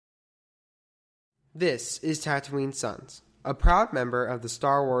This is Tatooine Sons, a proud member of the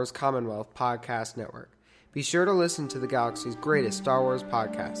Star Wars Commonwealth Podcast Network. Be sure to listen to the galaxy's greatest Star Wars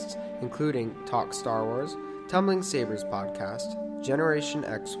podcasts, including Talk Star Wars, Tumbling Sabers Podcast, Generation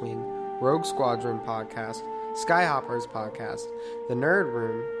X-Wing, Rogue Squadron Podcast, Skyhoppers Podcast, The Nerd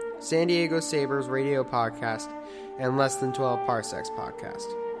Room, San Diego Sabers Radio Podcast, and Less Than 12 Parsecs Podcast.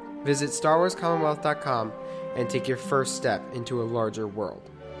 Visit StarWarsCommonwealth.com and take your first step into a larger world.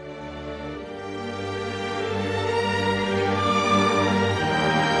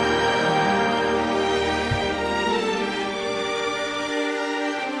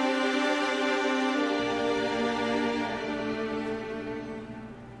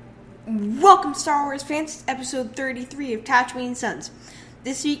 Welcome, Star Wars fans, to episode 33 of Tatooine Sons.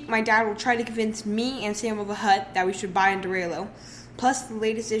 This week, my dad will try to convince me and Samuel the Hutt that we should buy into Reylo. Plus, the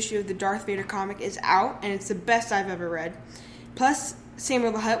latest issue of the Darth Vader comic is out, and it's the best I've ever read. Plus,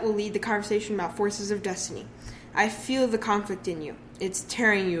 Samuel the Hutt will lead the conversation about Forces of Destiny. I feel the conflict in you. It's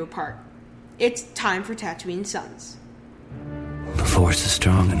tearing you apart. It's time for Tatooine Sons. The Force is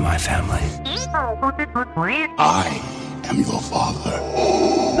strong in my family. I am your father.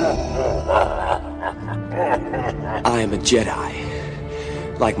 I am a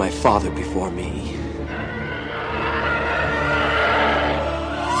Jedi, like my father before me.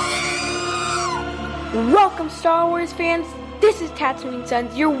 Welcome, Star Wars fans. This is Tatooine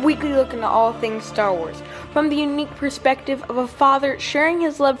Sons, your weekly look into all things Star Wars, from the unique perspective of a father sharing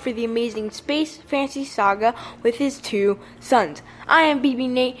his love for the amazing space fantasy saga with his two sons. I am BB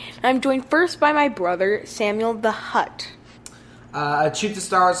Nate, and I'm joined first by my brother, Samuel the Hutt. Shoot the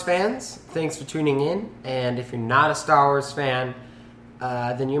Star Wars fans, thanks for tuning in. And if you're not a Star Wars fan,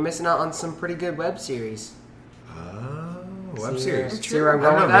 then you're missing out on some pretty good web series. Oh, web series. See where I'm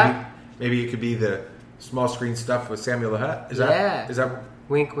going with that? Maybe it could be the small screen stuff with Samuel the Hutt. Is Yeah. that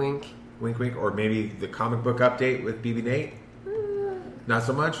Wink, wink. wink, wink? Or maybe the comic book update with BB Nate? Not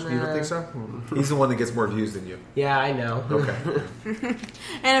so much? You don't think so? He's the one that gets more views than you. Yeah, I know. Okay.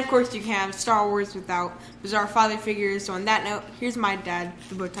 And of course, you can't have Star Wars without bizarre father figures. So on that note, here's my dad,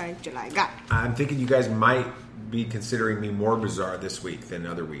 the Bowtie Jedi guy. I'm thinking you guys might be considering me more bizarre this week than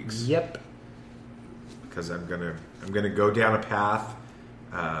other weeks. Yep. Because I'm gonna go down a path.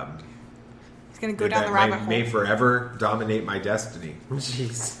 He's gonna go down the rabbit hole. May forever dominate my destiny.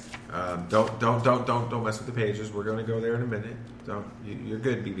 Jeez. Don't mess with the pages. We're going to go there in a minute. You're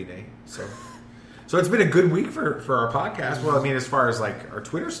good, BB Nate. So it's been a good week for our podcast. Well, I mean, as far as like our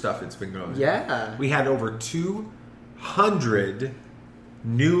Twitter stuff, it's been going. Yeah. We had over 200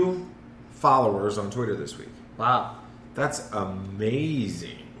 new followers on Twitter this week. Wow. That's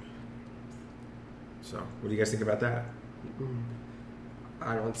amazing. So, what do you guys think about that?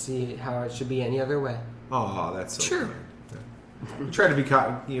 I don't see how it should be any other way. Oh, that's so True. kind. We try to be,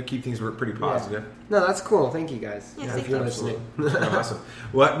 keep things pretty positive. Yeah. No, that's cool. Thank you guys. Yeah, if you're listening. Awesome.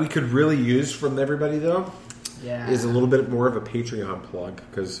 What we could really use from everybody, though, is a little bit more of a Patreon plug,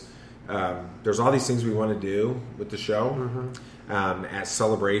 because there's all these things we want to do with the show at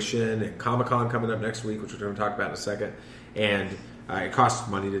Celebration and Comic-Con coming up next week, which we're going to talk about in a second, and it costs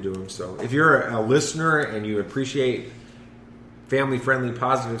money to do them. So if you're a listener and you appreciate family-friendly,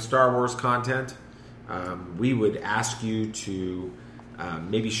 positive Star Wars content, we would ask you to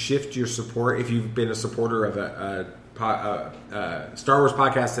maybe shift your support if you've been a supporter of a Star Wars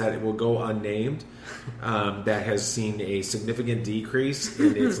podcast that will go unnamed, that has seen a significant decrease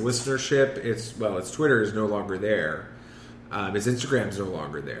in its listenership. Its Twitter is no longer there. Its Instagram is no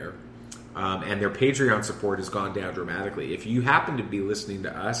longer there. And their Patreon support has gone down dramatically. If you happen to be listening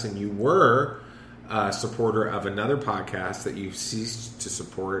to us and you were a supporter of another podcast that you've ceased to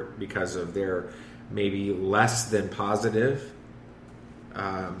support because of their maybe less than positive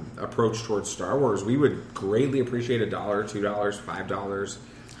approach towards Star Wars, we would greatly appreciate $1, $2,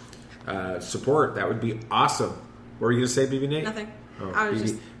 $5 support. That would be awesome. What were you going to say, BB Nate? Nothing. Oh, I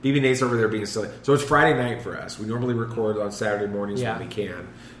was BB Nate's over there being silly. So it's Friday night for us. We normally record on Saturday mornings when we can,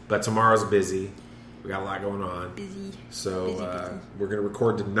 but tomorrow's busy. We got a lot going on. Busy. So Busy. we're going to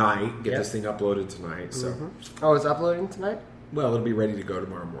record tonight, get this thing uploaded tonight. So, Oh, it's uploading tonight? well, it'll be ready to go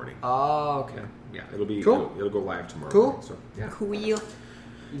tomorrow morning. Oh, okay. Yeah, it'll be Cool. It'll go live tomorrow. Cool. Morning, so yeah. Cool.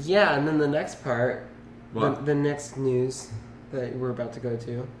 Yeah, and then the next part, What? the next news that we're about to go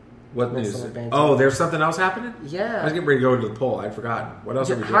to. What Next news? little banter. Oh, there's something else happening? Yeah. I was getting ready to go to the poll. I'd forgotten. What else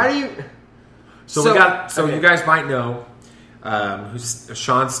are we doing? How do you... So we got. So okay. you guys might know who's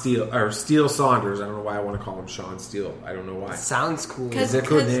Sean Steele or Steele Saunders. I don't know why I want to call him Sean Steele. I don't know why. Sounds cool. It's a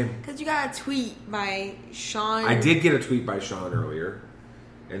cool name. Because you got a tweet by Sean. I did get a tweet by Sean earlier,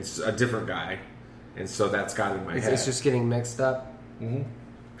 and a different guy, and so that's got in my head. It's just getting mixed up. A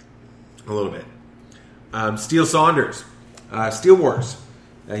little bit. Steele Saunders, Steel Wars.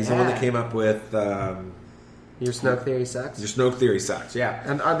 He's the one that came up with Your Snoke Theory Sucks. Your Snoke Theory Sucks. Yeah,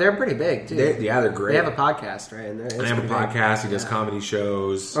 and they're pretty big too. They're great. They have a podcast, right? And they have a podcast. He does comedy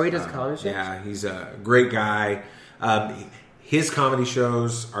shows. Oh, he does comedy shows. Yeah, he's a great guy. His comedy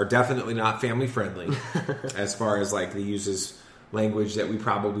shows are definitely not family friendly, as far as like he uses language that we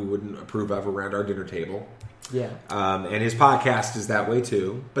probably wouldn't approve of around our dinner table. Yeah. And his podcast is that way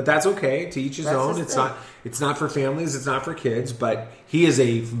too, but that's okay. To each his own. It's not for families. It's not for kids. But he is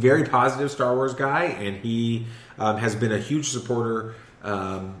a very positive Star Wars guy, and he has been a huge supporter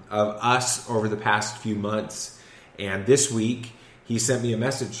of us over the past few months. And this week, he sent me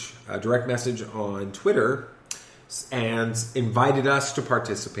a direct message on Twitter, and invited us to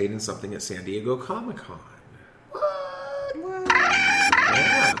participate in something at San Diego Comic-Con.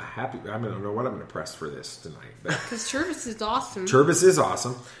 Yeah, happy. I don't know what I'm going to press for this tonight. Because Turbis is awesome. Turbis is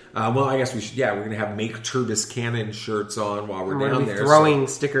awesome. Well, I guess we should. Yeah, we're going to have Make Turbis Canon shirts on while we're down there. Throwing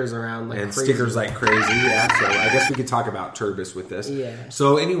stickers around like and crazy. Stickers like crazy. Yeah, so I guess we could talk about Turbis with this. Yeah.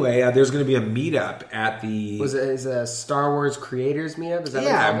 So anyway, there's going to be a meetup at the. Is a Star Wars creators meetup? Is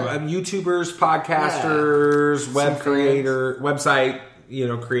that YouTubers, podcasters, website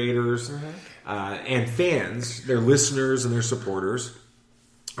creators, and fans, their listeners and their supporters,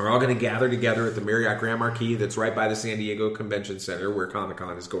 are all going to gather together at the Marriott Grand Marquis that's right by the San Diego Convention Center where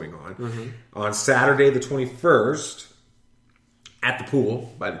Comic-Con is going on. On Saturday the 21st at the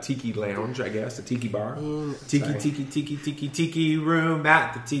pool by the Tiki Lounge, I guess, the Tiki Bar. Tiki room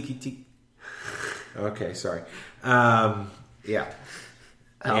at the Tiki. Okay, sorry. Yeah.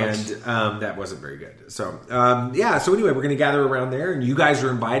 And that wasn't very good. So, so anyway, we're going to gather around there, and you guys are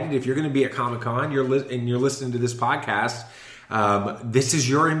invited. If you're going to be at Comic-Con and you're listening to this podcast, this is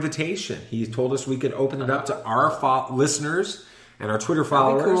your invitation. He told us we could open it up to our listeners and our Twitter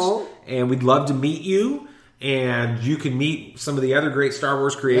followers, and we'd love to meet you. And you can meet some of the other great Star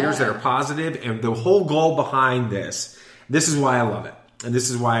Wars creators that are positive. And the whole goal behind this is why I love it. And this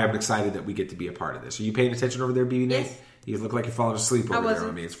is why I'm excited that we get to be a part of this. Are you paying attention over there, BB Nate? Yes. You look like you're falling asleep over there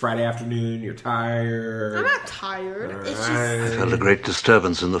on me. It's Friday afternoon. You're tired. I'm not tired. Right. It's just... I felt a great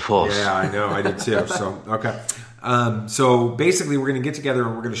disturbance in the Force. Yeah, I know. I did too. So, okay. So basically, we're going to get together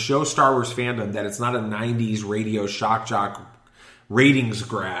and we're going to show Star Wars fandom that it's not a 90s radio shock jock ratings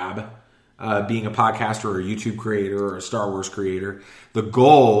grab, being a podcaster or a YouTube creator or a Star Wars creator. The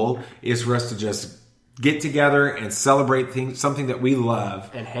goal is for us to just get together and celebrate something that we love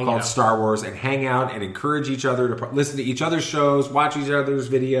and hang called out. Star Wars, and hang out and encourage each other to listen to each other's shows, watch each other's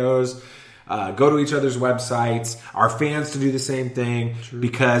videos, go to each other's websites, our fans to do the same thing. True.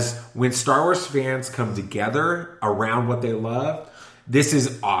 Because when Star Wars fans come together around what they love, this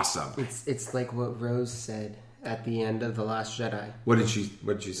is awesome. It's like what Rose said at the end of The Last Jedi. What did she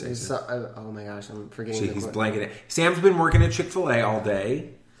say? Oh my gosh, I'm forgetting. He's blanking it. Sam's been working at Chick-fil-A all day.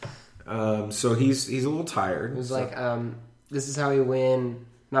 So he's a little tired. It was like, this is how we win,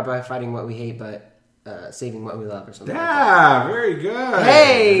 not by fighting what we hate, but saving what we love or something. Yeah, like that. Very good.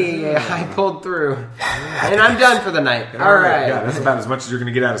 Hey, I pulled through. And I'm done for the night. All right. Yeah, that's about as much as you're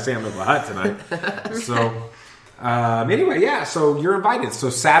going to get out of Sam of the Hut tonight. So, anyway, so you're invited. So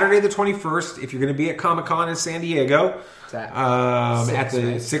Saturday the 21st, if you're going to be at Comic-Con in San Diego,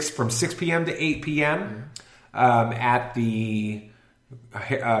 from 6 p.m. to 8 p.m. At the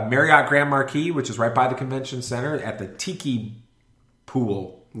Marriott Grand Marquis, which is right by the convention center, at the Tiki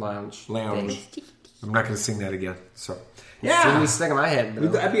Pool Lounge. I'm not going to sing that again. So it's really stuck in my head. Though.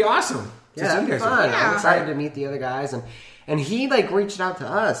 That'd be awesome. Yeah, that'd be fun. I'm excited to meet the other guys, and he reached out to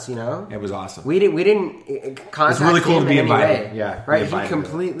us. It was awesome. We didn't contact. It's really cool him to be in invited. Any way. Yeah, right. He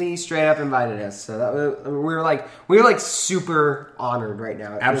completely straight up invited us. So that we were super honored right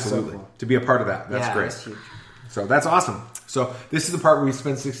now. Absolutely, so cool. To be a part of that. That's great. That's huge. So that's awesome. So this is the part where we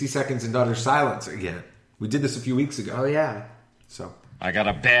spend 60 seconds in utter silence again. We did this a few weeks ago. Oh yeah. So I got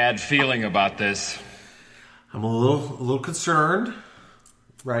a bad feeling about this. I'm a little concerned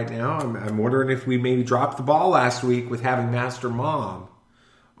right now. I'm wondering if we maybe dropped the ball last week with having Master Mom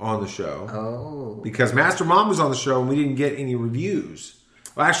on the show. Oh. Because Master Mom was on the show and we didn't get any reviews.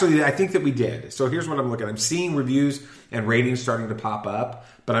 Well, actually, I think that we did. So here's what I'm looking at. I'm seeing reviews and ratings starting to pop up,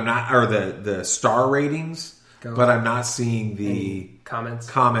 but I'm not, or the star ratings, but I'm not seeing the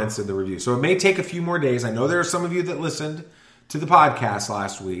comments in the review. So it may take a few more days. I know there are some of you that listened to the podcast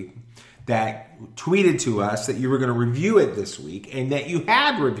last week that tweeted to us that you were going to review it this week and that you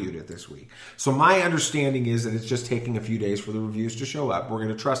had reviewed it this week. So my understanding is that it's just taking a few days for the reviews to show up. We're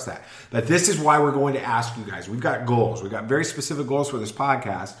going to trust that. But this is why we're going to ask you guys. We've got goals. We've got very specific goals for this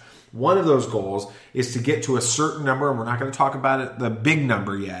podcast. One of those goals is to get to a certain number, and we're not going to talk about it, the big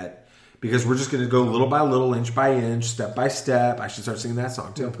number yet, because we're just going to go little by little, inch by inch, step by step. I should start singing that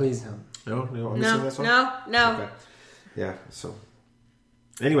song too. No, please don't. No, I'm sing that song? No. Okay. Yeah, so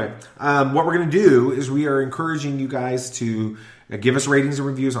anyway, what we're going to do is we are encouraging you guys to give us ratings and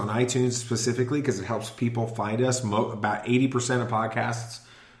reviews on iTunes specifically because it helps people find us. About 80% of podcasts,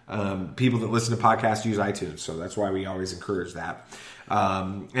 people that listen to podcasts use iTunes, so that's why we always encourage that.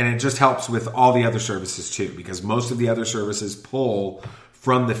 And it just helps with all the other services too, because most of the other services pull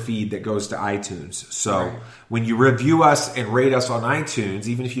from the feed that goes to iTunes. So when you review us and rate us on iTunes,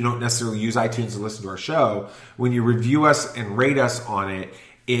 even if you don't necessarily use iTunes to listen to our show, when you review us and rate us on it,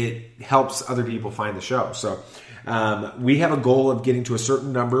 it helps other people find the show. So we have a goal of getting to a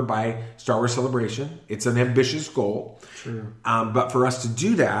certain number by Star Wars Celebration. It's an ambitious goal. True. But for us to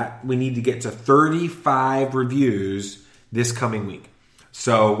do that, we need to get to 35 reviews this coming week.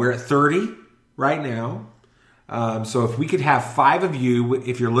 So we're at 30 right now. So if we could have 5 of you,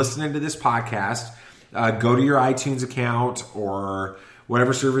 if you're listening to this podcast, go to your iTunes account or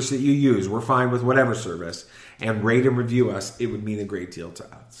whatever service that you use. We're fine with whatever service. And rate and review us. It would mean a great deal to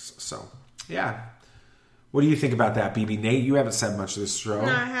us. So, yeah. What do you think about that, BB? Nate, you haven't said much of this show.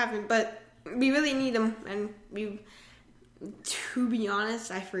 No, I haven't, but we really need them. And to be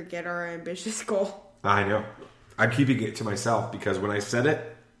honest, I forget our ambitious goal. I know. I'm keeping it to myself because when I said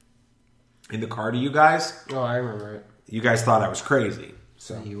it in the car to you guys... Oh, I remember it. You guys thought I was crazy.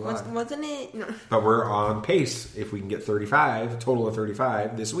 So Wasn't it? No. But we're on pace if we can get 35, a total of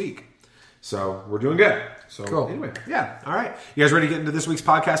 35 this week. So we're doing good. So cool. Anyway, yeah. All right. You guys ready to get into this week's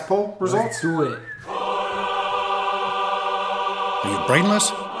podcast poll results? Let's do it. Are you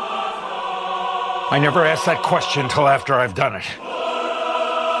brainless? I never asked that question until after I've done it.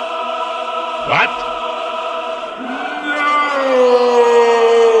 What?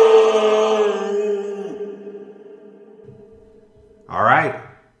 All right.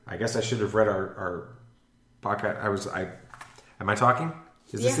 I guess I should have read our podcast. Am I talking?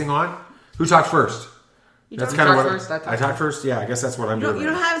 Is this thing on? Who talked first? That's kind of what first, I talked first. Yeah, I guess that's what I'm doing. You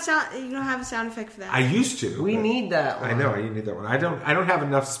don't have a sound. You don't have a sound effect for that. I used to. We need that one. I know. I need that one. I don't have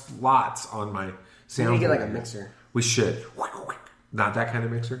enough slots on my sound. We need to get like a mixer. We should. Not that kind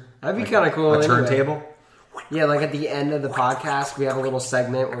of mixer. That'd be kind of cool. A turntable. Yeah, like at the end of the podcast, we have a little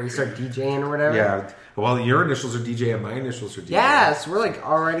segment where we start DJing or whatever. Yeah. Well, your initials are DJ and my initials are DJ. Yes, we're like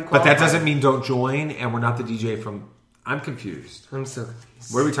already qualified. But that doesn't mean don't join, and we're not the DJ from... I'm confused. I'm so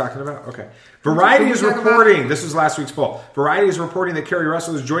confused. What are we talking about? Okay. Variety is reporting... This was last week's poll. Variety is reporting that Kerry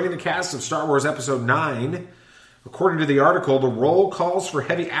Russell is joining the cast of Star Wars Episode 9. According to the article, the role calls for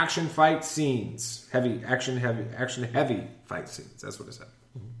heavy action fight scenes. Heavy fight scenes. That's what it said.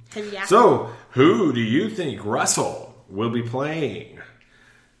 Heavy action. So, who do you think Russell will be playing?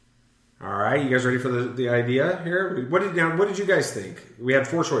 All right, you guys ready for the idea here? What did you guys think? We had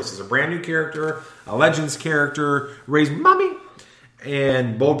 4 choices: a brand new character, a Legends character, Rey's mommy,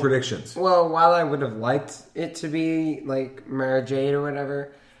 and bold predictions. Well, while I would have liked it to be like Mara Jade or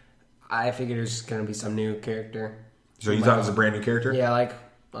whatever, I figured it was just going to be some new character. So you thought it was a brand new character? Yeah, like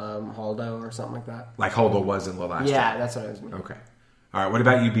Holdo or something like that. Like Holdo was in the last Yeah, time. that's what I was meaning. Okay. All right, what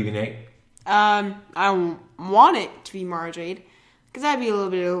about you, BB Nate? I want it to be Mara Jade. Because that'd be a little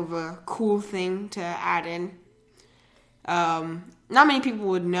bit of a cool thing to add in. Not many people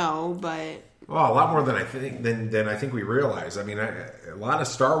would know, but... Well, a lot more than I think we realize. I mean, a lot of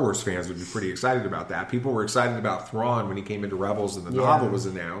Star Wars fans would be pretty excited about that. People were excited about Thrawn when he came into Rebels and the novel was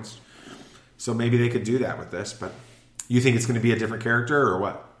announced. So maybe they could do that with this. But you think it's going to be a different character or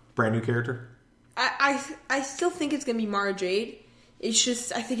what? Brand new character? I still think it's going to be Mara Jade. It's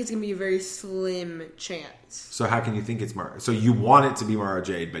just, I think it's going to be a very slim chance. So how can you think it's Mara? So you want it to be Mara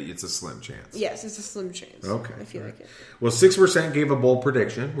Jade, but it's a slim chance. Yes, it's a slim chance. Okay. I feel like it. Well, 6% gave a bold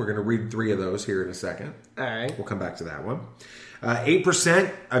prediction. We're going to read 3 of those here in a second. All right. We'll come back to that one.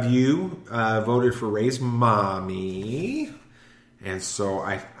 8% of you voted for Rey's mommy. And so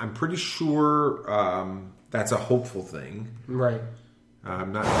I'm pretty sure that's a hopeful thing. Right.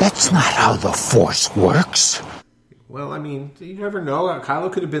 That's not how the Force works. Well, I mean, you never know. Kylo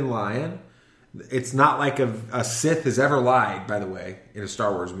could have been lying. It's not like a Sith has ever lied, by the way, in a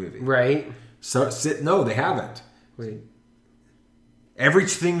Star Wars movie. Right. So, no, they haven't. Wait.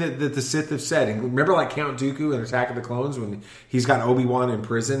 Everything that the Sith have said. And remember like Count Dooku in Attack of the Clones when he's got Obi-Wan in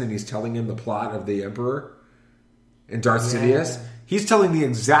prison and he's telling him the plot of the Emperor and Darth Sidious? He's telling the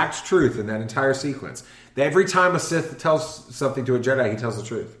exact truth in that entire sequence. Every time a Sith tells something to a Jedi, he tells the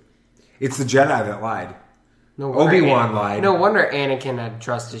truth. It's the Jedi that lied. No Obi-Wan lied. No wonder Anakin had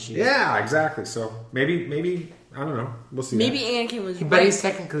trust issues. Yeah, exactly. So maybe I don't know. We'll see. Maybe Anakin was But he's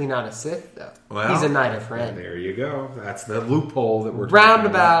technically not a Sith, though. Well, he's a Knight of Ren. There you go. That's the loophole that we're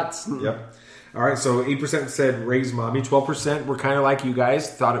roundabouts. Yep. All right, so 8% said Rey's mommy. 12% were kind of like you guys.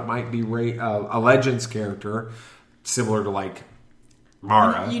 Thought it might be Rey, a Legends character, similar to like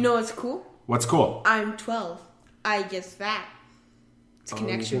Mara. You know what's cool? What's cool? I'm 12. I guess that. It's a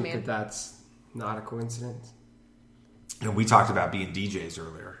connection, you think man. that's not a coincidence? And we talked about being DJs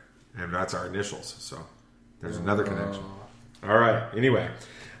earlier, and that's our initials. So there's another connection. All right. Anyway,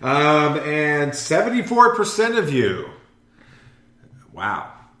 and 74% of you,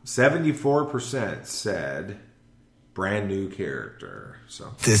 wow, 74% said brand new character.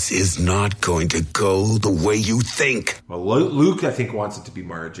 So This is not going to go the way you think. well, Luke, I think, wants it to be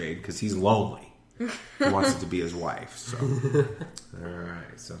Mara Jade because he's lonely. He wants it to be his wife. So all right.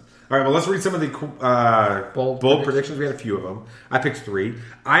 Well, let's read some of the bold predictions. We had a few of them. I picked 3.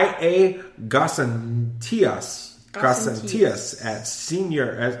 I.A. Gasantias at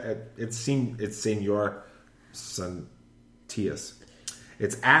senior. It's Senor Santias.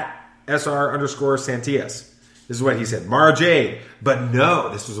 It's at SR_Santias. This is what he said. Mara Jade, but no.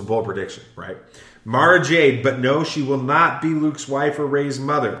 This was a bold prediction, right? Mara Jade, but no, she will not be Luke's wife or Rey's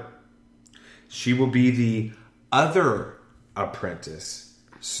mother. She will be the other apprentice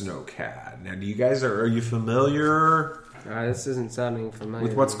Snoke had. Now, do you guys are you familiar? This isn't sounding familiar.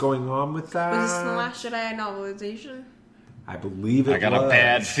 With what's going on with that? Was this in the Last Jedi novelization? I believe it was. I got a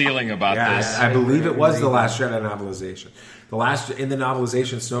bad feeling about this. I believe it was the Last Jedi novelization. In the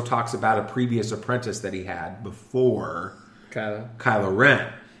novelization, Snoke talks about a previous apprentice that he had before Kylo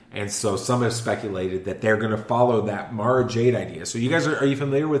Ren. And so some have speculated that they're going to follow that Mara Jade idea. So you guys are you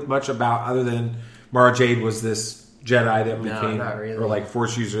familiar with much about, other than Mara Jade was this Jedi that became, not really. or like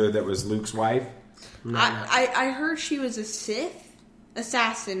Force user that was Luke's wife? I heard she was a Sith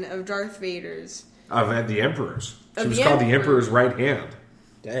assassin of Darth Vader's. Of the Emperor's. She Of was the called the Emperor. Emperor's right hand.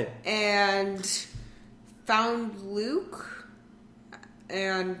 Dang. And found Luke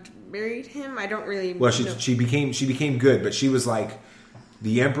and married him. I don't really Well, know. she became good, but she was like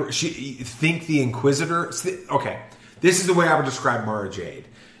the Emperor. The Inquisitor. Okay, this is the way I would describe Mara Jade.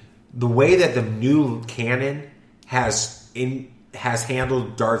 The way that the new canon has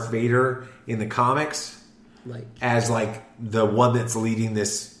handled Darth Vader in the comics, as like the one that's leading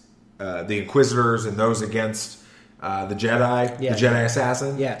this, the Inquisitors and those against the Jedi, the Jedi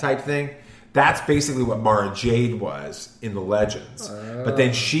assassin type thing. That's basically what Mara Jade was in the Legends. But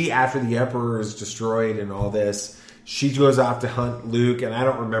then she, after the Emperor is destroyed and all this, she goes off to hunt Luke, and I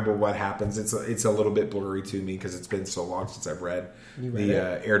don't remember what happens. It's a little bit blurry to me because it's been so long since I've read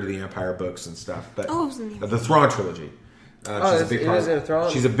the Heir to the Empire books and stuff. But the Thrawn trilogy. She's a big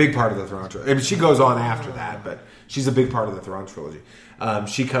part. She's a big part of the Thrawn trilogy. I mean, she goes on after that, but she's a big part of the Thrawn trilogy.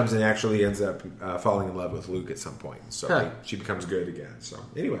 She comes and actually ends up falling in love with Luke at some point, so she becomes good again. So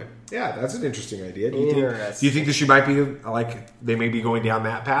anyway, yeah, that's an interesting idea. Do you think that she might be like they may be going down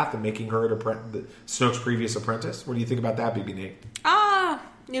that path and making her Snoke's previous apprentice? What do you think about that, BB Nate?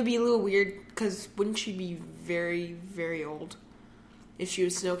 It'd be a little weird because wouldn't she be very, very old if she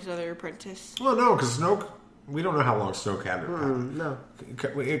was Snoke's other apprentice? Well, no, because Snoke. We don't know how long Snoke had her. No,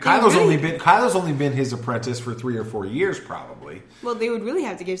 Kylo's only been his apprentice for 3 or 4 years, probably. Well, they would really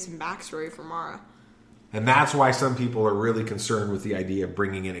have to give some backstory for Mara, and that's why some people are really concerned with the idea of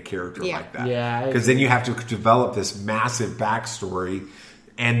bringing in a character like that. Yeah, because then you have to develop this massive backstory,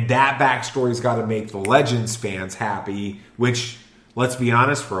 and that backstory's got to make the Legends fans happy. Which, let's be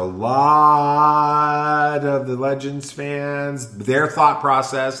honest, for a lot of the Legends fans, their thought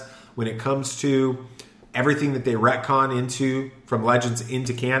process when it comes to everything that they retcon into from Legends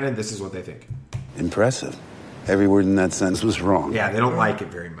into canon, this is what they think. Impressive. Every word in that sentence was wrong. Yeah, they don't like it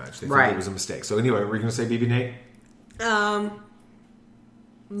very much. They think it was a mistake. So anyway, were you going to say BB Nate?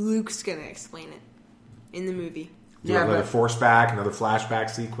 Luke's gonna explain it in the movie. Another force back, another flashback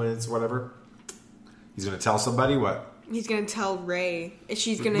sequence, whatever. He's going to tell somebody what? He's gonna tell Rey.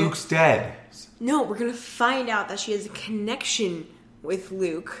 She's gonna. Luke's dead. No, we're gonna find out that she has a connection with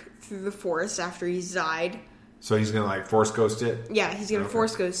Luke through the Force after he's died. So he's gonna like Force ghost it? Yeah, he's gonna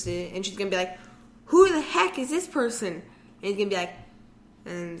Force ghost it, and she's gonna be like, "Who the heck is this person?" And he's gonna be like,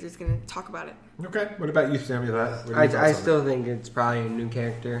 and just gonna talk about it. Okay. What about you, Samuel? I still think it's probably a new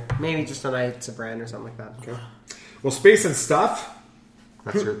character. Maybe just a Knights of Ren or something like that. Okay. Well, Space and Stuff.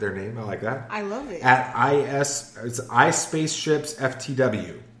 That's their name. I like that. I love it. At it's iSpaceships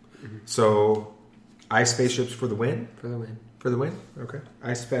FTW. Mm-hmm. So, iSpaceships for the win? For the win. For the win? Okay.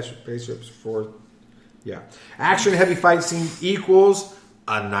 iSpaceships for... Yeah. Action heavy fight scene equals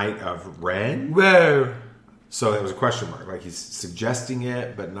a Knight of Ren? Whoa. So that was a question mark. Like he's suggesting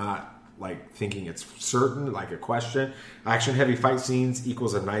it, but not like thinking it's certain, like a question. Action-heavy fight scenes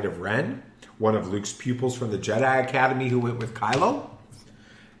equals a Knight of Ren, one of Luke's pupils from the Jedi Academy who went with Kylo.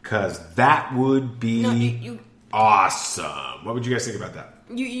 Because that would be awesome. What would you guys think about that?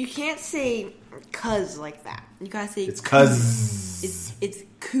 You can't say "cuz" like that. You gotta say it's "cuz." It's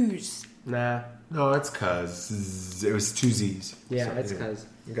 "cuz." Nah. No, it's "cuz." It was 2 Z's. Yeah, so, it's "cuz."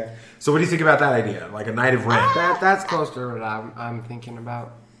 Okay. So what do you think about that idea? Like a Knight of Ren? That's close to what I'm thinking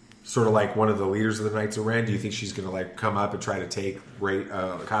about. Sort of like one of the leaders of the Knights of Ren. Do you think she's going to like come up and try to take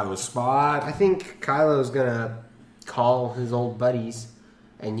Kylo's spot? I think Kylo's going to call his old buddies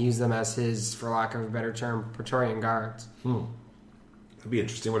and use them as his, for lack of a better term, Praetorian guards. That'd be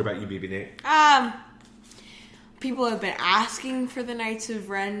interesting. What about you, BB Nate? People have been asking for the Knights of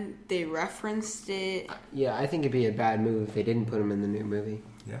Ren. They referenced it. Yeah, I think it'd be a bad move if they didn't put him in the new movie.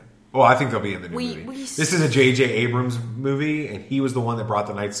 Yeah. Oh, I think they'll be in the new movie. This is a J.J. Abrams movie, and he was the one that brought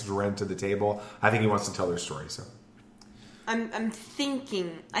the Knights of Ren to the table. I think he wants to tell their story. So I'm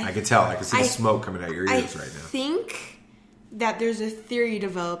thinking. I can tell. I can see the smoke coming out your ears right now. I think that there's a theory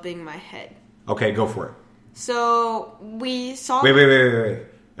developing in my head. Okay, go for it. So we saw. Wait.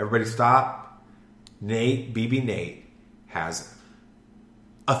 Everybody stop. BB Nate has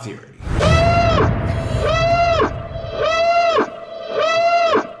a theory.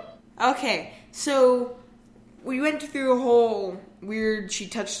 Okay, so we went through a whole weird, she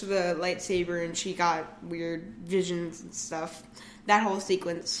touched the lightsaber and she got weird visions and stuff. That whole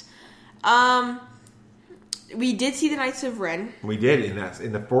sequence. We did see the Knights of Ren. We did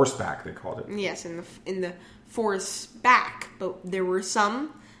in the Force back, they called it. Yes, in the Force back, but there were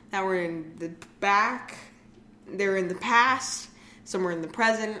some that were in the back, they were in the past, some were in the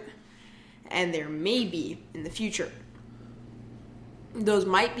present, and there may be in the future. Those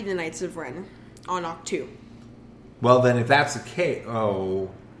might be the Knights of Ren on Octu. Well, then if that's the case, I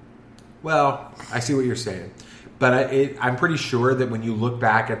see what you're saying. But I'm pretty sure that when you look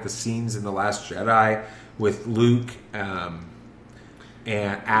back at the scenes in The Last Jedi with Luke and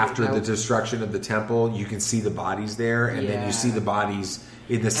after the destruction of the temple, you can see the bodies there, and then you see the bodies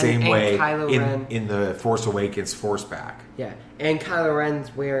in the same way in the Force Awakens Force back. Yeah, and Kylo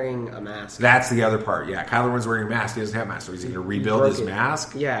Ren's wearing a mask. That's the other part, yeah. Kylo Ren's wearing a mask. He doesn't have a mask, so he's going to rebuild his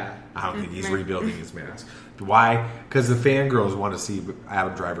mask? Yeah. I don't think he's rebuilding his mask. Why? Because the fangirls want to see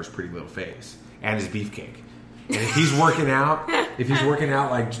Adam Driver's pretty little face and his beefcake. And if he's working out,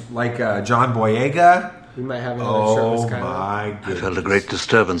 like John Boyega, we might have another shirtless Kylo. My goodness. I felt a great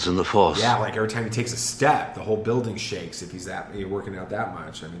disturbance in the Force. Yeah, like every time he takes a step, the whole building shakes. If he's working out that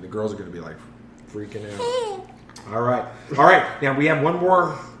much, I mean, the girls are going to be like freaking out. All right. Now we have one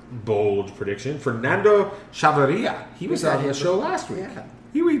more bold prediction. Fernando Chavarria. He was on the show last week. Yeah.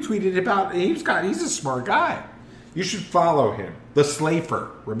 He retweeted about. He's a smart guy. You should follow him. The Slayfer.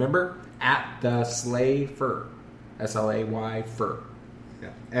 Remember? At the Slayfer. SLAY fur.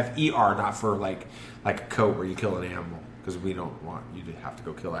 Yeah. FER, not fur like a coat where you kill an animal, because we don't want you to have to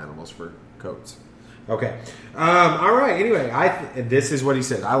go kill animals for coats. Okay. All right. Anyway, and this is what he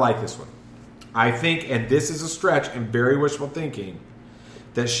said. I like this one. I think, and this is a stretch and very wishful thinking,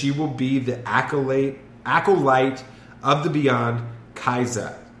 that she will be the acolyte of the Beyond,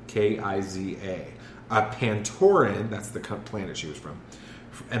 Kiza, Kiza, a Pantoran. That's the planet she was from,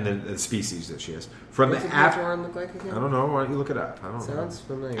 and the species that she is from. What's the Pantoran look like again? I don't know. Why don't you look it up? I don't know. Sounds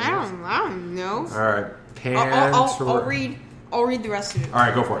familiar. I don't know. All right, Pantoran. I'll read the rest of it. All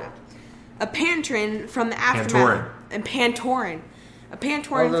right, go for it. A Pantrin from the aftermath. Pantoran. A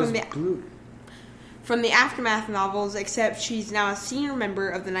Pantoran from the aftermath novels, except she's now a senior member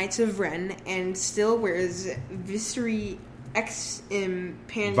of the Knights of Ren and still wears Viceroy Exum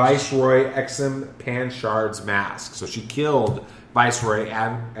Panchard's mask. So she killed Viceroy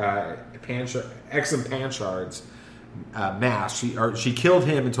Exum Panchard's mask. She killed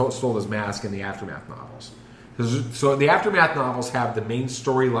him and stole his mask in the aftermath novels. So the aftermath novels have the main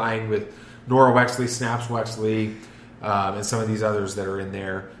storyline with Nora Wexley, Snaps Wexley, and some of these others that are in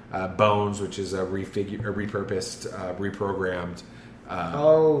there. Bones, which is a repurposed, reprogrammed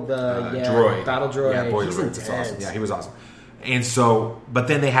droid. Battle droid. Yeah, boy, it's awesome. Yeah, he was awesome. And so, but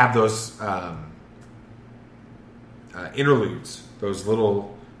then they have those interludes, those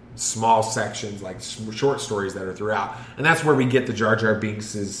little small sections, like short stories that are throughout. And that's where we get the Jar Jar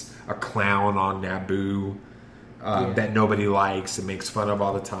Binks is a clown on Naboo that nobody likes and makes fun of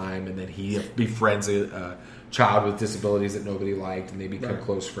all the time. And then he befriends a child with disabilities that nobody liked, and they become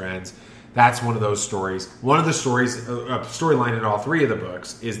close friends. That's one of those stories. One of the stories, a storyline in all three of the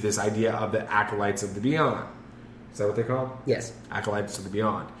books, is this idea of the Acolytes of the Beyond. Is that what they call them? Yes. Acolytes of the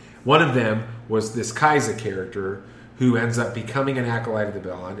Beyond. One of them was this Kiza character who ends up becoming an acolyte of the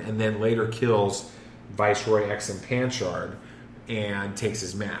Beyond, and then later kills Viceroy Exum Panchard and takes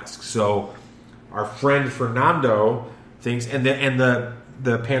his mask. So our friend Fernando thinks, and the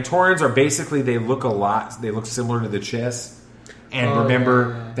Pantorans are basically, they look similar to the Chiss. And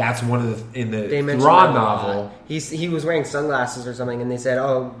remember, that's one of the, in the Thrawn novel. He was wearing sunglasses or something, and they said,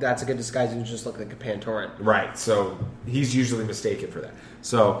 "Oh, that's a good disguise. You just look like a Pantoran." Right. So he's usually mistaken for that.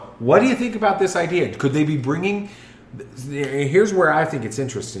 So what do you think about this idea? Could they be bringing? Here's where I think it's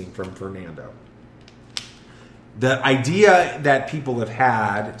interesting from Fernando. The idea that people have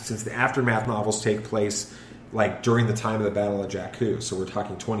had since the Aftermath novels take place, like during the time of the Battle of Jakku. So we're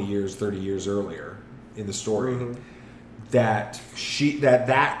talking 20 years, 30 years earlier in the story. Mm-hmm. That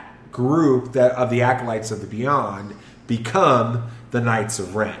group of the acolytes of the Beyond become the Knights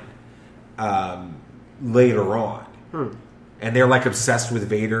of Ren later on, and they're like obsessed with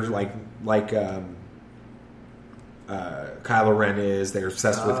Vader, like Kylo Ren is. They're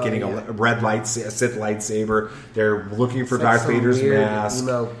obsessed with getting a red a Sith lightsaber. They're looking for Darth Vader's mask.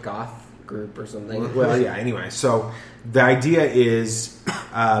 Emo goth group or something. Well, yeah. Anyway, so the idea is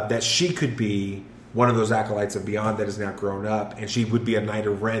that she could be one of those acolytes of Beyond that is now grown up, and she would be a Knight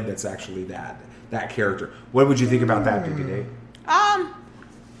of Ren that's actually that character. What would you think about that, BB Dave?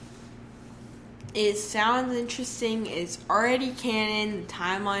 It sounds interesting. It's already canon. The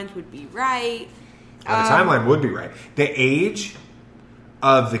timelines would be right. The timeline would be right. The age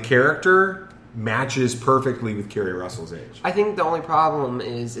of the character matches perfectly with Kerry Russell's age. I think the only problem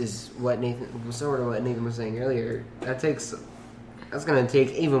is what Nathan was saying earlier. That's going to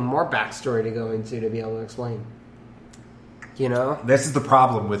take even more backstory to go into to be able to explain. You know? This is the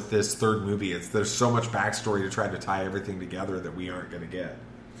problem with this third movie. There's so much backstory to try to tie everything together that we aren't going to get.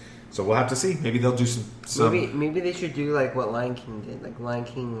 So we'll have to see. Maybe they'll do some... Maybe they should do like what Lion King did. Like Lion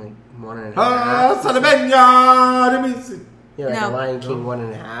King, like 1.5. Yeah, like a Lion King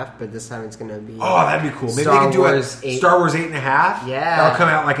 1.5, but this time it's going to be... Oh, that'd be cool. Maybe they can do a Star Wars 8.5? Yeah. That'll come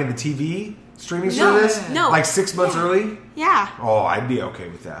out like in the TV streaming service? No. Like 6 months early? Yeah. Oh, I'd be okay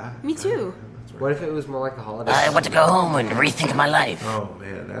with that. Me too. Right. What if it was more like a holiday? I want to go home and rethink my life. Oh,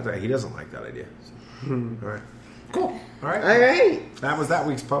 man. He doesn't like that idea. All right. Cool. All right. That was that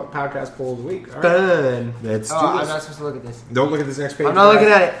week's podcast poll of the week. All right. Fun. Let's do this. I'm not supposed to look at this. Don't look at this next page. I'm not looking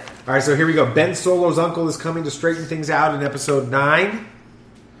at it. All right, so here we go. Ben Solo's uncle is coming to straighten things out in episode 9.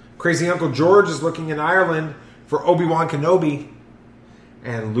 Crazy Uncle George is looking in Ireland for Obi-Wan Kenobi.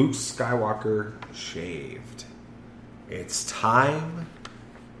 And Luke Skywalker shaved. It's time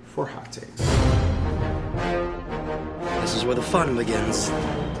for hot takes. This is where the fun begins.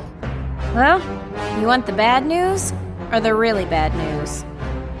 Well, you want the bad news or the really bad news?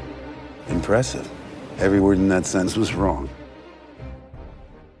 Impressive. Every word in that sentence was wrong.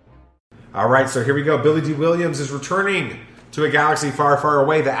 All right, so here we go. Billy D. Williams is returning to a galaxy far, far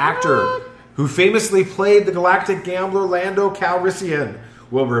away. The actor who famously played the galactic gambler Lando Calrissian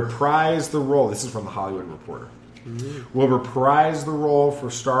will reprise the role. This is from The Hollywood Reporter. Will reprise the role for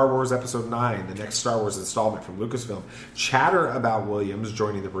Star Wars Episode 9, the next Star Wars installment from Lucasfilm. Chatter about Williams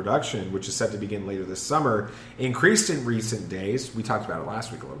joining the production, which is set to begin later this summer, increased in recent days. We talked about it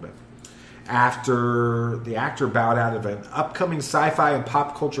last week a little bit. After the actor bowed out of an upcoming sci-fi and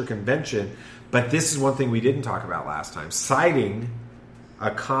pop culture convention, but this is one thing we didn't talk about last time, citing a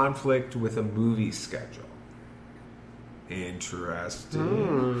conflict with a movie schedule.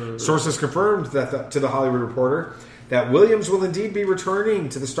 Interesting. Sources confirmed that to The Hollywood Reporter that Williams will indeed be returning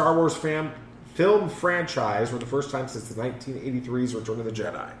to the Star Wars film franchise for the first time since the 1983's Return of the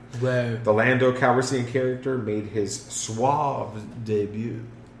Jedi. Wow. The Lando Calrissian character made his suave debut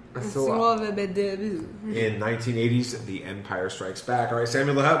in 1980's The Empire Strikes Back. All right,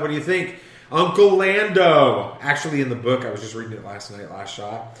 Samuel the Hutt, what do you think? Uncle Lando. Actually, in the book, I was just reading it last night, last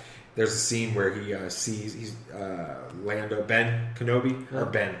shot. There's a scene where he sees Lando, Ben Kenobi,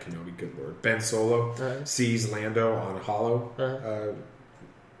 good lord, Ben Solo sees Lando on Hollow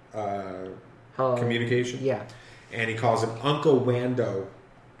communication. Yeah. And he calls him Uncle Wando.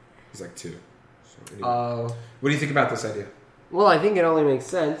 He's like 2. So anyway. What do you think about this idea? Well, I think it only makes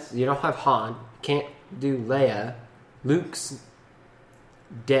sense. You don't have Han. Can't do Leia. Luke's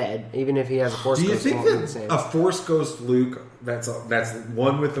dead, even if he has a Force Ghost. Do you think that a Force Ghost Luke, that's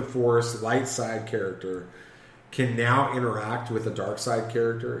one with the Force, light side character, can now interact with a dark side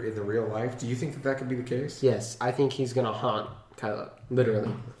character in the real life? Do you think that could be the case? Yes, I think he's going to haunt Kylo,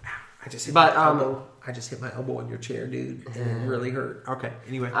 literally. I just hit my elbow in your chair, dude, and it really hurt. Okay,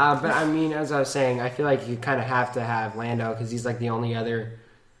 anyway. But I mean, as I was saying, I feel like you kind of have to have Lando because he's like the only other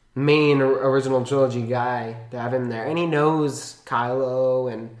main original trilogy guy to have him there, and he knows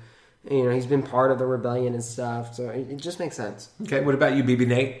Kylo and You know, he's been part of the rebellion and stuff, so it just makes sense. Okay, what about you, BB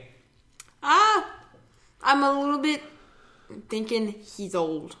Nate? I'm a little bit thinking he's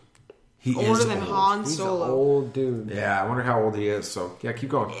old. He older is than old. Han He's Solo. an old dude. Yeah, I wonder how old he is. So, yeah, keep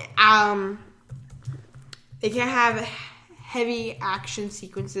going. They can't have heavy action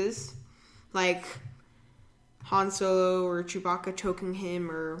sequences like Han Solo or Chewbacca choking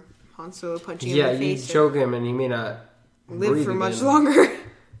him or Han Solo punching him in the face. Yeah, you choke him and he may not live for much longer.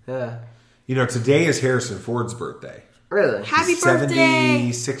 Yeah. You know, today is Harrison Ford's birthday. Really? Happy He's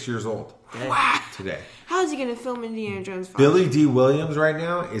birthday! 76 years old. Wow. Today. How is he going to film Indiana Jones 5? Billy D. Williams right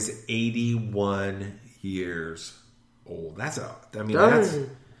now is 81 years old. That's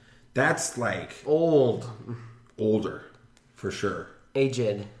like older for sure.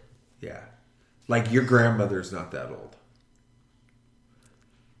 Aged. Yeah. Like your grandmother's not that old.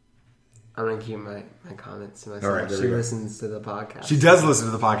 I'm going to keep my comments to myself. All right, there she we go. listens to the podcast. She does listen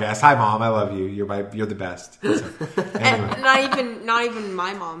to the podcast. Hi, Mom. I love you. You're the best. So, anyway. And not even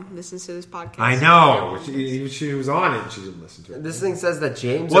my mom listens to this podcast. I know. She was on it and she didn't listen to it. This thing says that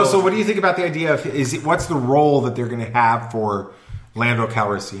James... Well, so what do you think about the idea of... what's the role that they're going to have for Lando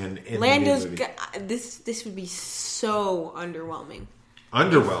Calrissian in Lando's... the movie? This would be so underwhelming.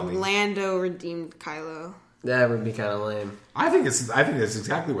 Underwhelming? If Lando redeemed Kylo. That would be kind of lame. I think that's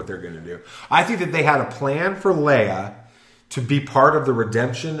exactly what they're going to do. I think that they had a plan for Leia to be part of the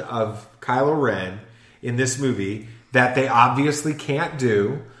redemption of Kylo Ren in this movie that they obviously can't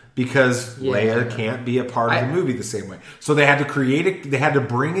do because Leia can't be a part of the movie the same way. So they had to they had to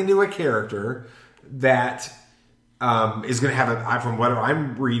bring into a character that is going to have from what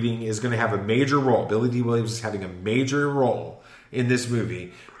I'm reading, is going to have a major role. Billy D. Williams is having a major role in this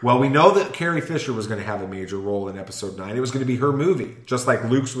movie. Well, we know that Carrie Fisher was going to have a major role in Episode 9. It was going to be her movie, just like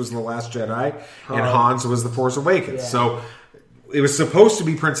Luke's was The Last Jedi and Han's was The Force Awakens. Yeah. So it was supposed to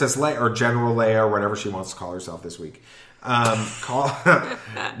be Princess Leia or General Leia or whatever she wants to call herself this week.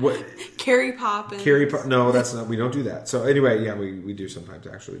 Carrie Poppins. No, that's not. We don't do that. So anyway, yeah, we do sometimes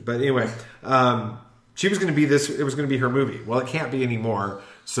actually. But anyway, she was going to be this. It was going to be her movie. Well, it can't be anymore.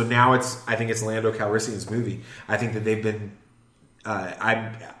 So now I think it's Lando Calrissian's movie. I think that they've been.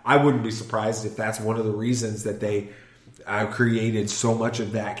 I wouldn't be surprised if that's one of the reasons that they created so much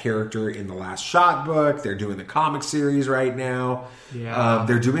of that character in the Last Shot book. They're doing the comic series right now. Yeah.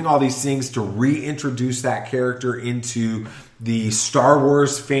 They're doing all these things to reintroduce that character into the Star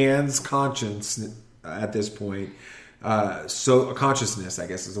Wars fans' conscience at this point. So consciousness, I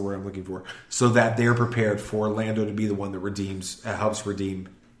guess, is the word I'm looking for, so that they're prepared for Lando to be the one that helps redeem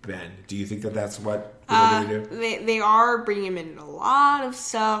Ben. Do you think that that's what they're going to do? They are bringing him in a lot of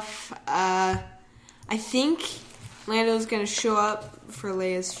stuff. I think Lando's going to show up for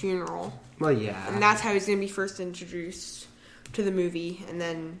Leia's funeral. Well, yeah. And that's how he's going to be first introduced to the movie. And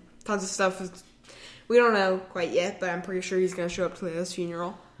then tons of stuff. We don't know quite yet, but I'm pretty sure he's going to show up to Leia's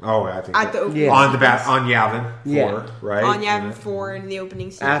funeral. Oh, I think at the opening on Yavin 4, right? On Yavin 4 in the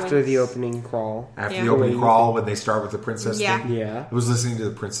opening sequence. After the opening crawl. After the opening crawl, when they start with the princess thing. Yeah. I was listening to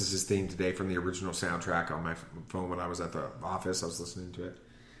the princess's theme today from the original soundtrack on my phone when I was at the office. I was listening to it.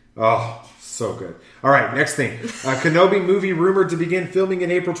 Oh, so good. All right, next thing. Kenobi movie rumored to begin filming in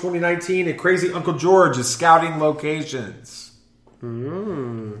April 2019, and Crazy Uncle George is scouting locations.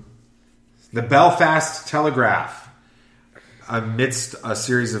 The Belfast Telegraph, amidst a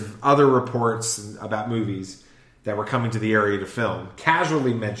series of other reports about movies that were coming to the area to film,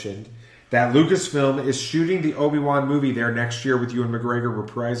 casually mentioned that Lucasfilm is shooting the Obi-Wan movie there next year with Ewan McGregor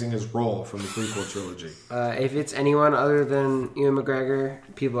reprising his role from the prequel trilogy. If it's anyone other than Ewan McGregor,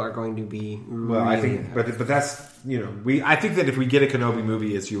 people are going to be I think, but that's I think that if we get a Kenobi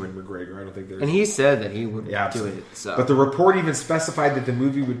movie, it's Ewan McGregor. I don't think there's. And he said that he would do it. So. But the report even specified that the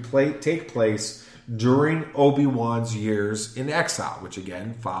movie would take place during Obi-Wan's years in exile, which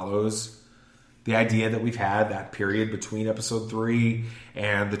again follows the idea that we've had that period between Episode 3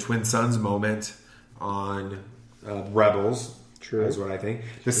 and the Twin Sons moment on Rebels. True. Is what I think.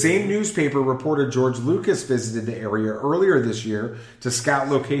 The same newspaper reported George Lucas visited the area earlier this year to scout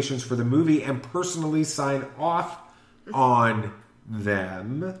locations for the movie and personally sign off on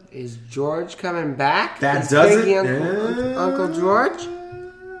them. Is George coming back? That doesn't... Uncle George?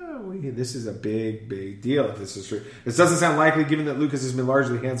 This is a big, big deal if this is true. This doesn't sound likely given that Lucas has been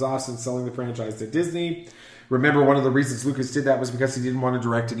largely hands-off since selling the franchise to Disney. Remember, one of the reasons Lucas did that was because he didn't want to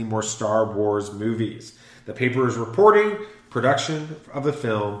direct any more Star Wars movies. The paper is reporting production of the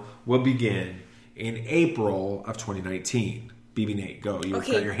film will begin in April of 2019. BB Nate, go. You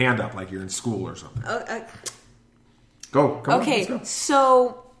got your hand up like you're in school or something. Go. Okay,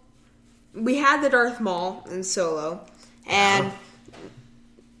 so we had the Darth Maul in Solo, and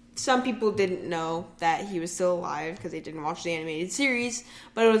some people didn't know that he was still alive because they didn't watch the animated series,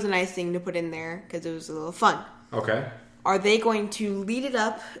 but it was a nice thing to put in there because it was a little fun. Okay. Are they going to lead it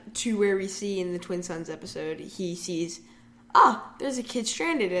up to where we see in the Twin Sons episode, he sees, there's a kid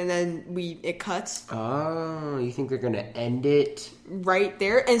stranded, and then it cuts. Oh, you think they're going to end it right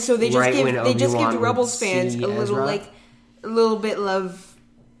there? And so they just give the Rebels fans a little bit love,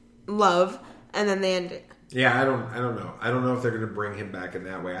 and then they end it. Yeah, I don't know. I don't know if they're going to bring him back in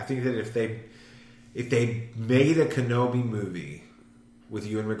that way. I think that if they made a Kenobi movie with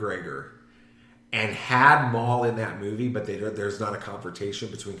Ewan McGregor and had Maul in that movie, but there's not a confrontation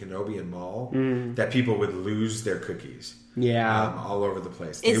between Kenobi and Maul, that people would lose their cookies. Yeah, all over the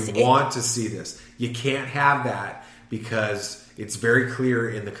place. They want to see this. You can't have that because it's very clear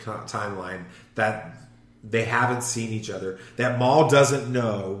in the timeline that they haven't seen each other. That Maul doesn't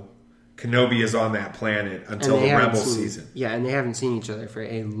know Kenobi is on that planet until the Rebels season. Yeah, and they haven't seen each other for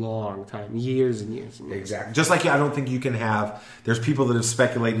a long time. Years and years and years. Exactly. Just like I don't think you can have... There's people that have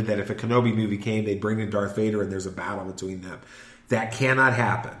speculated that if a Kenobi movie came, they'd bring in Darth Vader and there's a battle between them. That cannot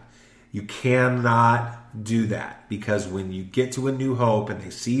happen. You cannot do that. Because when you get to A New Hope and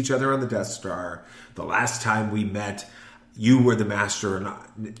they see each other on the Death Star, the last time we met, you were the master and,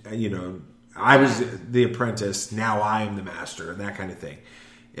 I was the apprentice, now I am the master, and that kind of thing.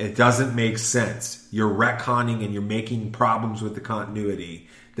 It doesn't make sense. You're retconning and you're making problems with the continuity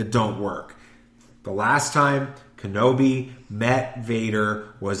that don't work. The last time Kenobi met Vader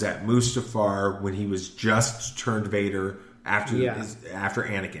was at Mustafar when he was just turned Vader after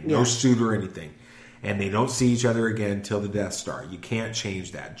Anakin. No suit or anything. And they don't see each other again till the Death Star. You can't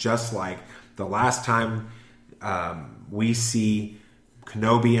change that. Just like the last time we see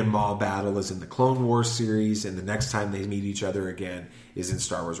Kenobi and Maul battle is in the Clone Wars series, and the next time they meet each other again is in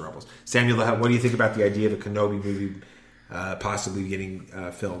Star Wars Rebels. Samuel, what do you think about the idea of a Kenobi movie possibly getting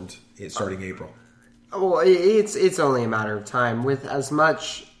filmed starting April? Well, it's only a matter of time. With as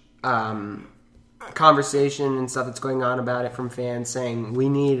much conversation and stuff that's going on about it from fans saying we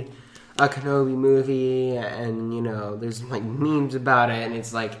need a Kenobi movie, and there's like memes about it, and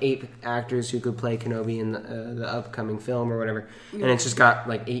it's like 8 actors who could play Kenobi in the upcoming film or whatever, and it's just got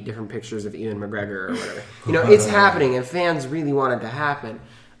like 8 different pictures of Ewan McGregor or whatever. It's happening, and fans really want it to happen.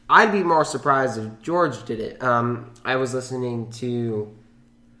 I'd be more surprised if George did it. I was listening to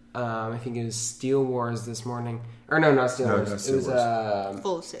I think it was Steel Wars this morning, or no, not Steel Wars. It was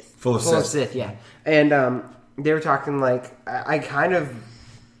Full of Sith. Full of Sith, yeah. And they were talking like I kind of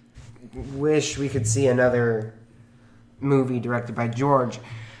wish we could see another movie directed by George,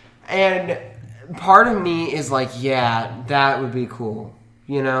 and part of me is like, yeah, that would be cool,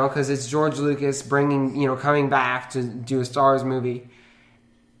 because it's George Lucas coming back to do a Star Wars movie.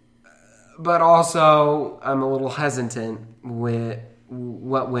 But also, I'm a little hesitant with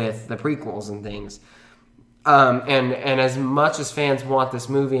the prequels and things. And as much as fans want this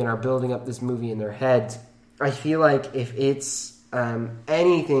movie and are building up this movie in their heads, I feel like if it's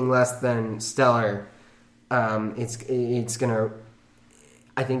anything less than stellar, it's gonna.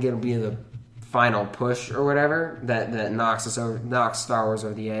 I think it'll be the final push or whatever that knocks Star Wars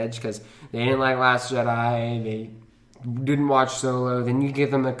over the edge, because they didn't like Last Jedi, they didn't watch Solo. Then you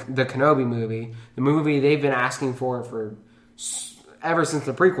give them the Kenobi movie, the movie they've been asking for ever since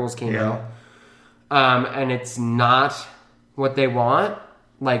the prequels came out, and it's not what they want,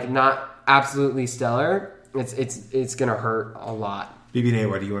 like not absolutely stellar. It's gonna hurt a lot. BB-8,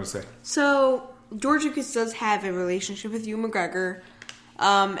 what do you want to say? So George Lucas does have a relationship with Ewan McGregor,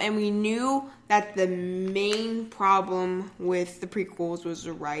 and we knew that the main problem with the prequels was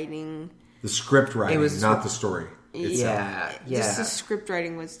the writing, the script writing, not the story itself. Just the script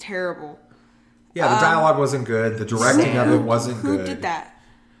writing was terrible. Yeah, the dialogue wasn't good. The directing of it wasn't good. Who did that?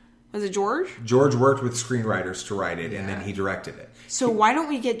 Was it George? George worked with screenwriters to write it, and then he directed it. So why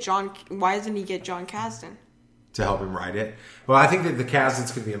doesn't he get John Kasdan to help him write it? Well, I think that the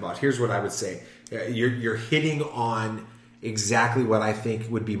Kasdans could be involved. Here's what I would say: you're hitting on exactly what I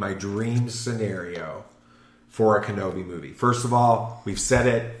think would be my dream scenario for a Kenobi movie. First of all, we've said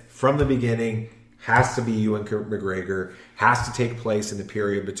it from the beginning: has to be Ewan McGregor, has to take place in the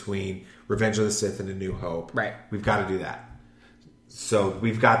period between Revenge of the Sith and A New Hope. Right. We've got to do that. So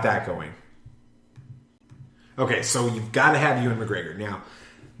we've got that going. Okay, so you've got to have Ewan McGregor. Now,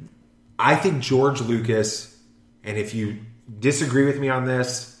 I think George Lucas, and if you disagree with me on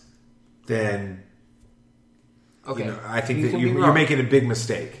this, then I think that you're making a big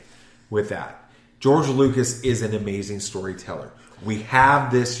mistake with that. George Lucas is an amazing storyteller. We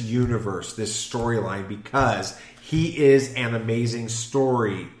have this universe, this storyline, because he is an amazing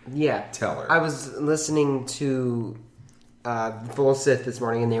storyteller. I was listening to Full of Sith this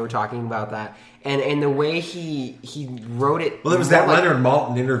morning, and they were talking about that. And the way he wrote it... Well, it was that Leonard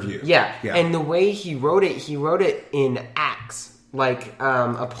Maltin interview. Yeah, and the way he wrote it in acts, like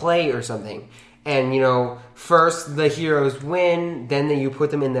a play or something. And, first the heroes win, then you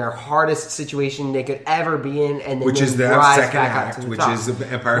put them in their hardest situation they could ever be in, and then which is the second act, which is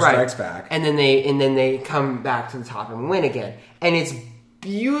Empire Strikes Back. And then they come back to the top and win again. And it's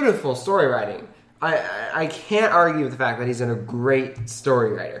beautiful story writing. I can't argue with the fact that he's a great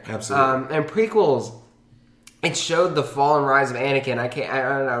story writer. Absolutely. And prequels, it showed the fall and rise of Anakin. I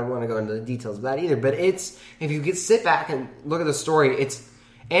don't want to go into the details of that either, but if you could sit back and look at the story, it's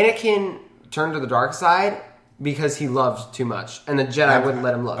Anakin turned to the dark side because he loved too much, and the Jedi wouldn't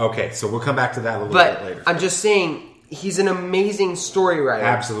let him love. Okay, so we'll come back to that a little bit later. I'm just saying, he's an amazing story writer.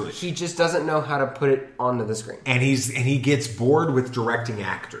 Absolutely. He just doesn't know how to put it onto the screen. And he gets bored with directing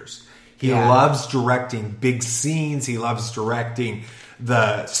actors. He loves directing big scenes. He loves directing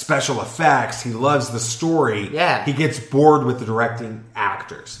the special effects. He loves the story. Yeah. He gets bored with the directing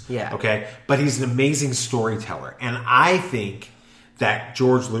actors. Yeah. Okay? But he's an amazing storyteller. And I think that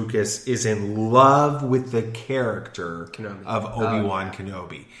George Lucas is in love with the character of Obi-Wan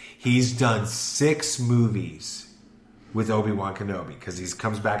Kenobi. He's done 6 movies with Obi-Wan Kenobi because he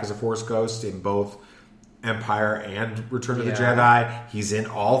comes back as a Force ghost in both Empire and Return of the Jedi. He's in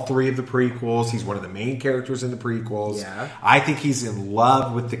all 3 of the prequels. He's one of the main characters in the prequels. Yeah. I think he's in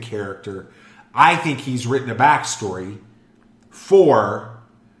love with the character. I think he's written a backstory for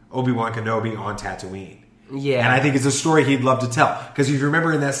Obi-Wan Kenobi on Tatooine. Yeah. And I think it's a story he'd love to tell. Because if you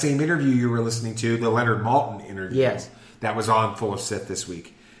remember in that same interview you were listening to, the Leonard Maltin interview that was on Full of Sith this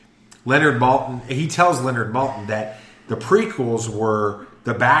week, he tells Leonard Maltin that the prequels were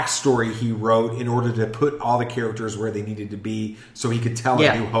the backstory he wrote in order to put all the characters where they needed to be so he could tell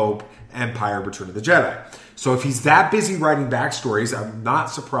A New Hope, Empire, Return of the Jedi. So if he's that busy writing backstories, I'm not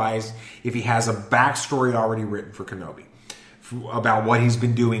surprised if he has a backstory already written for Kenobi about what he's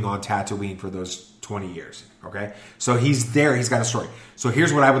been doing on Tatooine for those 20 years. Okay? So he's there. He's got a story. So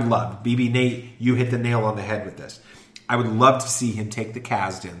here's what I would love. BB Nate, you hit the nail on the head with this. I would love to see him take the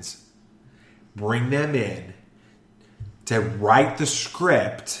Kazdans, bring them in, to write the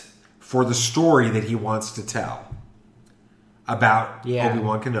script for the story that he wants to tell about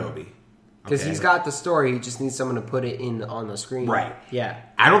Obi-Wan Kenobi. Because he's got the story, he just needs someone to put it in on the screen. Right. Yeah.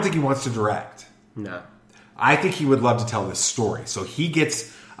 I don't think he wants to direct. No. I think he would love to tell this story. So he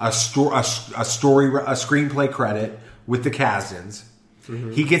gets a screenplay credit with the Kazdans.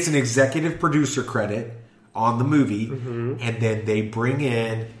 Mm-hmm. He gets an executive producer credit on the movie. Mm-hmm. And then they bring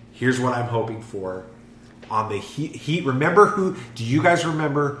in, here's what I'm hoping for, on the he remember who? Do you guys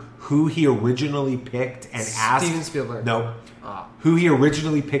remember who he originally picked and asked? Steven Spielberg. No. Who he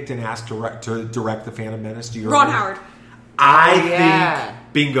originally picked and asked to direct The Phantom Menace? Do you Ron remember? Howard. I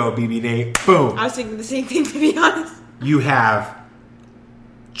think bingo, BB Nate. Boom. I was thinking the same thing, to be honest. You have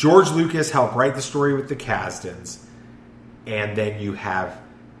George Lucas help write the story with the Kazdans, and then you have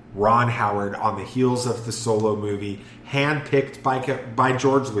Ron Howard on the heels of the Solo movie, handpicked by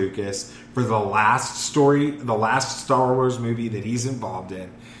George Lucas for the last Star Wars movie that he's involved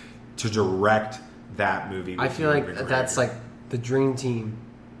in, to direct that movie. I feel like that's like the dream team.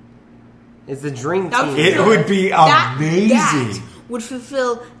 It's the dream team. It would be amazing. That would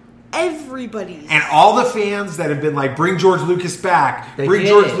fulfill everybody's. And all the fans that have been like, bring George Lucas back.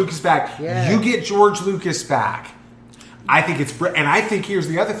 Lucas back. Yeah. You get George Lucas back. I think it's... And I think here's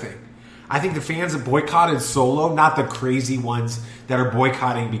the other thing. I think the fans that boycotted Solo, not the crazy ones that are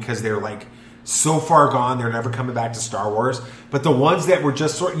boycotting because they're like so far gone, they're never coming back to Star Wars, but the ones that were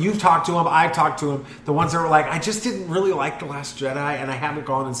just you've talked to them, I've talked to them, the ones that were like, I just didn't really like The Last Jedi and I haven't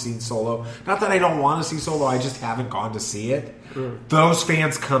gone and seen Solo. Not that I don't want to see Solo, I just haven't gone to see it. Those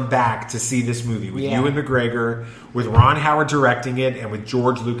fans come back to see this movie with Ewan McGregor, with Ron Howard directing it, and with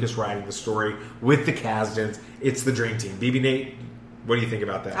George Lucas writing the story with the Kazdans. It's the dream team. BB Nate, what do you think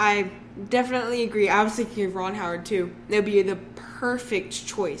about that? I definitely agree. I was thinking of Ron Howard too. That would be the perfect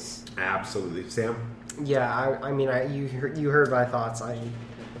choice. Absolutely. Sam? Yeah, I mean, you heard my thoughts. I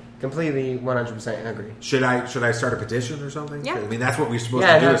completely 100% agree. Should I start a petition or something? Yeah. I mean, that's what we're supposed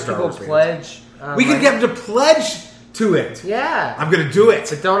to do as Star Wars pledge. We could get them to pledge to it. Yeah. I'm going to do it.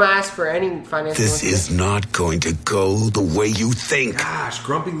 But don't ask for any financial... This is not going to go the way you think. Gosh,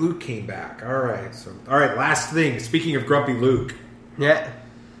 Grumpy Luke came back. All right. Last thing. Speaking of Grumpy Luke. Yeah.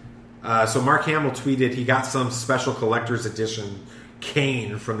 So Mark Hamill tweeted he got some special collector's edition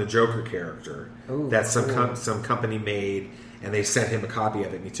cane from the Joker character that some company made, and they sent him a copy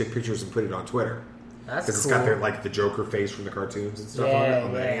of it, and he took pictures and put it on Twitter. That's because cool. It's got the Joker face from the cartoons and stuff on it,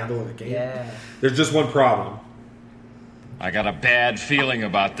 on the handle of the cane. Yeah. There's just one problem. I got a bad feeling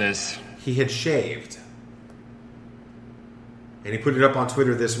about this. He had shaved. And he put it up on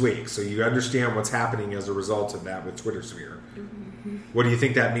Twitter this week, so you understand what's happening as a result of that with Twitter Sphere. Mm-hmm. What do you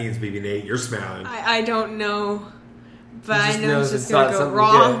think that means, BB Nate? You're smiling. I don't know, but I know knows it's just it's not going to go something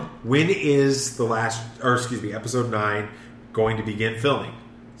wrong. When is episode 9 going to begin filming?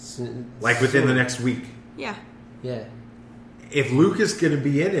 Like within the next week. Yeah. Yeah. If Luke is going to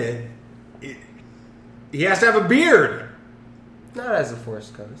be in it, he has to have a beard. Not as a Force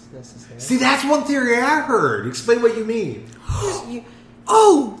Ghost, necessarily. See, that's one theory I heard. Explain what you mean.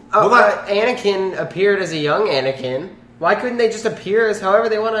 Anakin appeared as a young Anakin. Why couldn't they just appear as however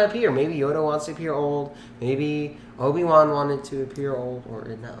they want to appear? Maybe Yoda wants to appear old. Maybe Obi-Wan wanted to appear old. Or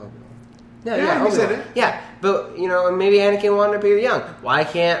not Obi-Wan. No, yeah, he said it. Yeah, but, maybe Anakin wanted to appear young. Why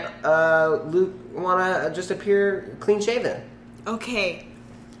can't Luke want to just appear clean-shaven? Okay.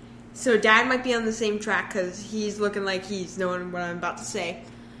 So Dad might be on the same track because he's looking like he's knowing what I'm about to say.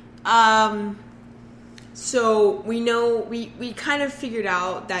 So we know, we kind of figured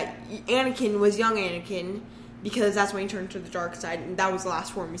out that Anakin was young Anakin because that's when he turned to the dark side, and that was the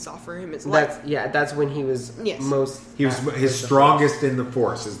last form we saw for him as light. That's when he was most... He was his strongest in the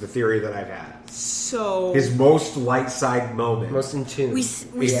Force, is the theory that I've had. So... His most light side moment. Most in tune. We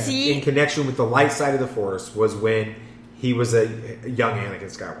see... In connection with the light side of the Force was when he was a young Anakin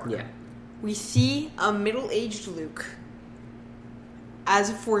Skywalker. Yeah. We see a middle-aged Luke as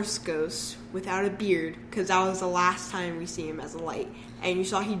a Force ghost without a beard, because that was the last time we see him as a light. And you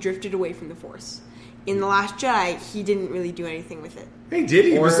saw he drifted away from the Force. In The Last Jedi, he didn't really do anything with it. He did.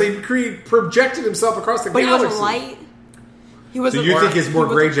 He projected himself across the galaxy. But he wasn't light. He wasn't. So you think it's more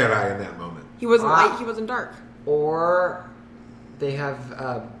Grey Jedi in that moment? He wasn't light. He wasn't dark. Or they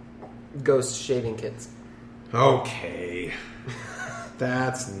have ghost shaving kits. Okay.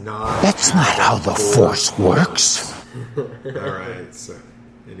 That's not how the Force works. All right. So,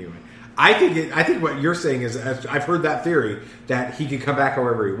 anyway, I think what you're saying is, I've heard that theory that he can come back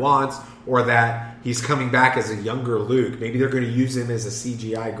however he wants, or that he's coming back as a younger Luke. Maybe they're going to use him as a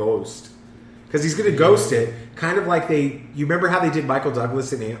CGI ghost because he's going to ghost it, kind of like you remember how they did Michael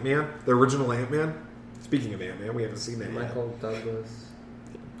Douglas in Ant-Man, the original Ant-Man. Speaking of Ant-Man, we haven't seen that yet. Michael Douglas.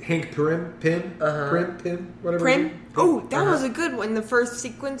 Hank Pym, whatever. Pym? Oh, that was a good one. The first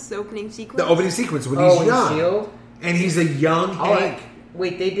sequence, the opening sequence. The opening sequence when he's young. Shield? And he's a young Hank.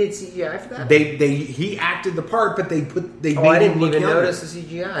 Wait, they did CGI for that? He acted the part, but they made him look younger. I didn't even notice the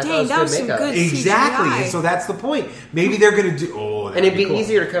CGI. Dang, that was some good CGI. Exactly, and so that's the point. Maybe they're going to do... and it'd be cool.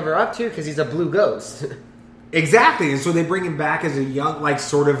 Easier to cover up, too, because he's a blue ghost. Exactly, and so they bring him back as a young, like,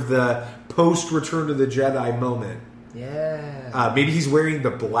 sort of the post-Return to the Jedi moment. Yeah. Maybe he's wearing the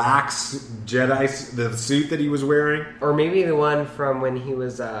black Jedi, the suit that he was wearing. Or maybe the one from when he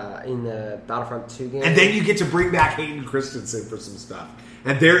was in the Battlefront 2 game. And then you get to bring back Hayden Christensen for some stuff.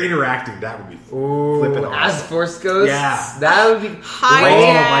 And they're interacting. That would be flipping awesome. As Force Ghosts? Yeah. That would be... Hi,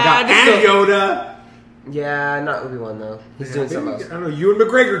 oh my god. And Yoda. Yeah, not Obi-Wan, though. He's doing something else. I don't know. Ewan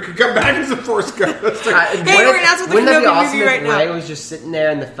McGregor could come back as a Force Ghost. Hey, we're announcing the Kenobi movie right now. Rey was just sitting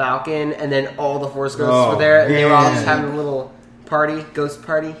there in the Falcon, and then all the Force Ghosts were there, and they were all just having a little party, ghost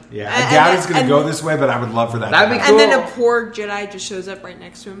party. Yeah, I doubt it's going to go this way, but I would love for that. That'd be cool. And then a poor Jedi just shows up right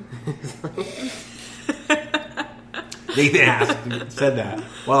next to him. Nathan said that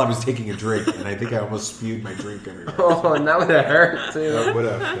while I was taking a drink, and I think I almost spewed my drink everywhere. Oh, and that would have hurt, too. That would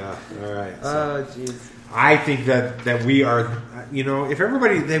have, yeah. All right. So. Oh, jeez. I think that we are, if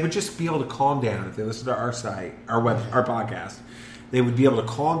everybody, they would just be able to calm down if they listen to our site, our podcast. They would be able to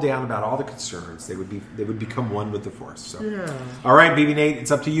calm down about all the concerns. They would become one with the Force. So, All right, BB Nate,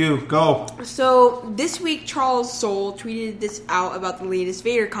 it's up to you. Go. So this week, Charles Soule tweeted this out about the latest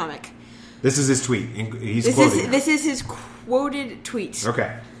Vader comic. This is his tweet. This is his quoted tweet.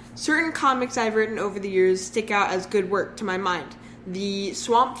 Okay. Certain comics I've written over the years stick out as good work to my mind. The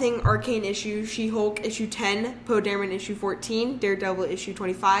Swamp Thing Arcane issue, She-Hulk issue 10, Poe Dameron issue 14, Daredevil issue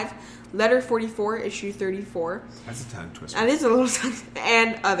 25, Letter 44 issue 34. That's a tongue twister. That is a little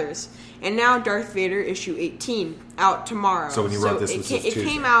and others. And now Darth Vader issue 18, out tomorrow. So when you wrote this, it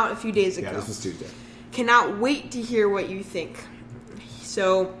came out a few days ago. Yeah, this was Tuesday. Cannot wait to hear what you think.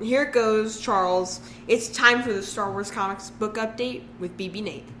 So here it goes, Charles. It's time for the Star Wars Comics book update with BB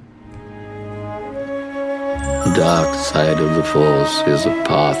Nate. The dark side of the Force is a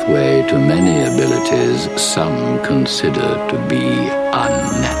pathway to many abilities some consider to be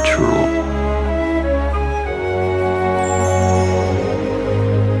unnatural.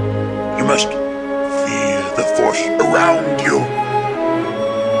 You must feel the Force around you.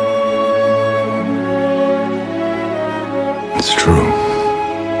 It's true.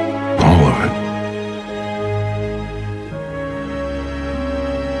 All of it.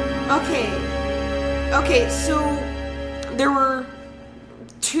 Okay, so there were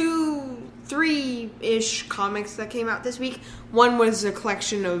 3-ish comics that came out this week. One was a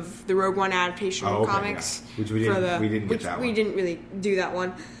collection of the Rogue One adaptation comics. Yeah. Which we didn't get that one. We didn't really do that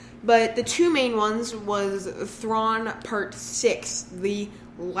one. But the two main ones was Thrawn Part 6, the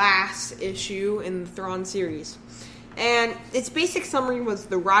last issue in the Thrawn series. And its basic summary was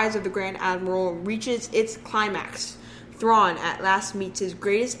the rise of the Grand Admiral reaches its climax. Thrawn at last meets his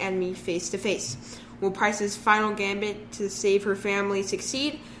greatest enemy face to face. Will Price's final gambit to save her family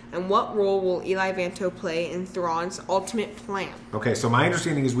succeed? And what role will Eli Vanto play in Thrawn's ultimate plan? Okay, so my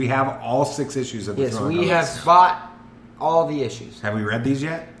understanding is we have all 6 issues of the Thrawn we comics. have bought all the issues. Have we read these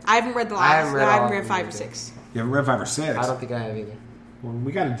yet? I haven't read the last. I haven't read 5 or 6. You haven't read 5 or 6? I don't think I have either. Well,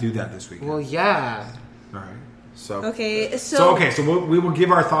 we got to do that this weekend. Well, yeah. All right. So we will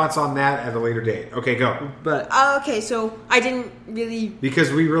give our thoughts on that at a later date. Okay, go. But so I didn't really because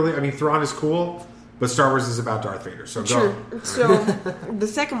Thrawn is cool, but Star Wars is about Darth Vader. So true. Go. So the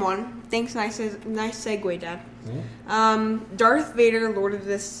second one, thanks, nice segue, Dad. Mm-hmm. Darth Vader,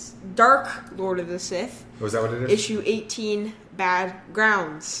 Dark Lord of the Sith. Was that what it is? Issue 18, Bad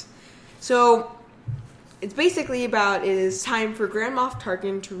Grounds. So it's basically about it is time for Grand Moff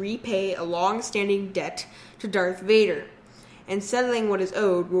Tarkin to repay a long-standing debt to Darth Vader, and settling what is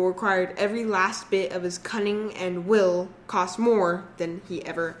owed will require every last bit of his cunning and will cost more than he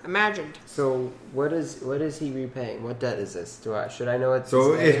ever imagined. So what is he repaying? What debt is this? Should I know it?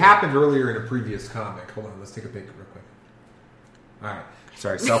 So it happened earlier in a previous comic. Hold on, let's take a peek real quick. All right,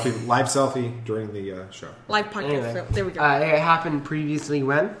 sorry, live selfie during the show. Live podcast. Anyway, so there we go. It happened previously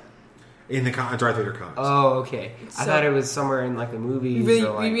when? In the Darth Vader comics. Oh, okay. I thought it was somewhere in like the movies. We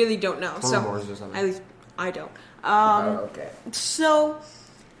really don't know. Clone Wars or something. At least I don't. Okay. So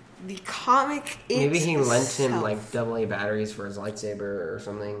the comic maybe he lent him like AA batteries for his lightsaber or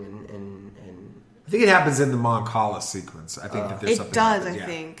something, and I think it happens in the Mon Cala sequence. I think that there's something. It does, I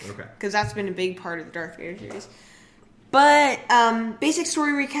think. Okay. Because that's been a big part of the Darth Vader series. But basic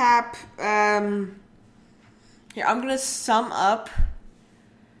story recap. Here I'm gonna sum up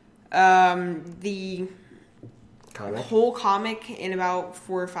the whole comic in about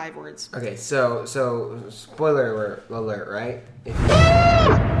 4 or 5 words. Okay, so spoiler alert, right?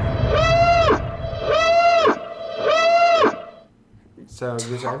 So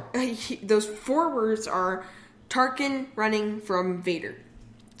those 4 words are Tarkin running from Vader.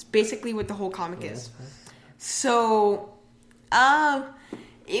 It's basically what the whole comic is. So,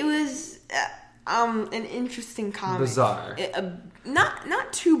 it was an interesting comic. Bizarre.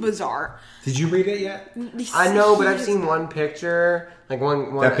 Not too bizarre. Did you read it yet? I know, but I've seen one picture. Like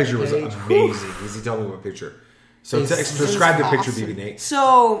one that picture was amazing. Easy, tell me what picture. So describe the picture, BB Nate.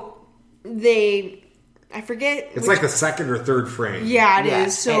 So I forget. It's like the second or third frame. Yeah, it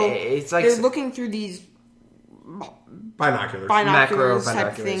is. So it's like they're looking through these binoculars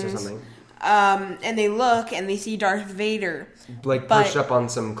type things. Or something. And they look and they see Darth Vader. Like pushed up on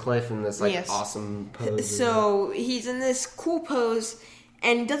some cliff in this awesome pose. So he's in this cool pose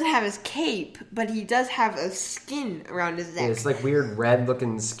and he doesn't have his cape, but he does have a skin around his neck. Yeah, it's like weird red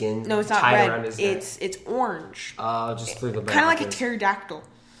looking skin. No, it's not tied red. Around his neck. It's orange. Just through the kind of like a pterodactyl.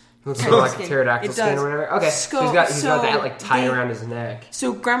 Looks like a pterodactyl skin or whatever. Okay, so he's got that like tied around his neck.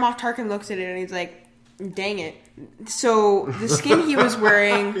 So Grand Moff Tarkin looks at it and he's like, dang it. So the skin he was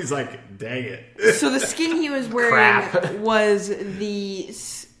wearing... He's like, dang it. So the skin he was wearing was the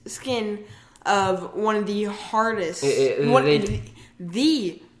skin of one of the hardest...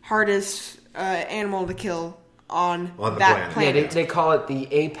 the hardest animal to kill on that planet. Yeah, they call it the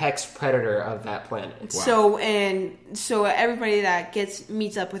apex predator of that planet. Wow. So everybody that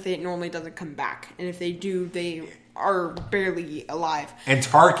meets up with it normally doesn't come back. And if they do, they... are barely alive. And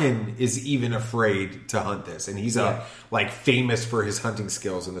Tarkin is even afraid to hunt this. And he's famous for his hunting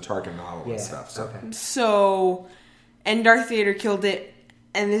skills in the Tarkin novel and stuff. So, and Darth Vader killed it,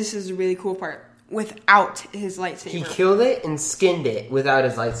 and this is a really cool part, without his lightsaber. He killed it and skinned it without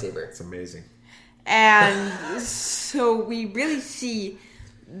his lightsaber. It's amazing. And so we really see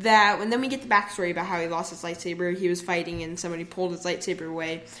that, and then we get the backstory about how he lost his lightsaber. He was fighting and somebody pulled his lightsaber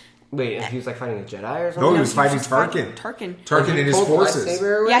away. Wait, he was like fighting a Jedi or something? No, he was fighting Tarkin. Tarkin and his forces.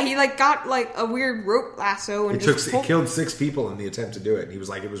 Yeah, he like got like a weird rope lasso and he killed 6 people in the attempt to do it. And he was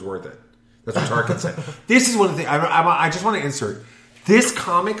like, it was worth it. That's what Tarkin said. This is one of the things I just want to insert. This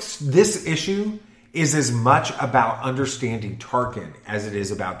issue is as much about understanding Tarkin as it is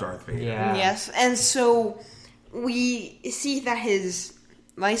about Darth Vader. Yeah. Yes, and so we see that his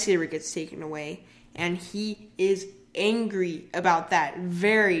lightsaber gets taken away, and he is angry about that.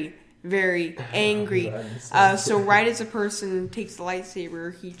 Very, very angry. So right as a person takes the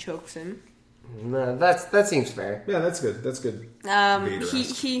lightsaber, he chokes him. No, that seems fair. Yeah, that's good. That's good.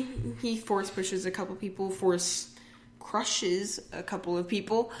 He force pushes a couple people, force crushes a couple of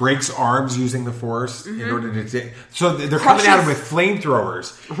people, breaks arms using the force in order to. So they're coming at him with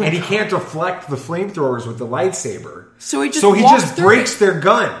flamethrowers, and he can't deflect the flamethrowers with the lightsaber. So he just breaks their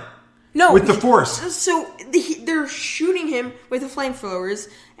gun. No, with the force. So they're shooting him with the flamethrowers,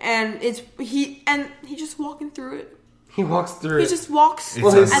 and he's just walking through it. He walks through it. He just walks.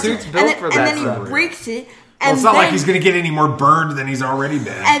 Well, his suit's built for that. And then he breaks it. Well, it's not like he's going to get any more burned than he's already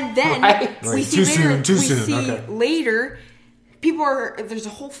been. And then we see too soon. See later, there's a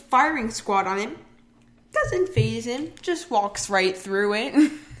whole firing squad on him. Doesn't faze him. Just walks right through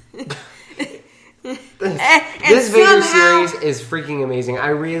it. This Vader series is freaking amazing. I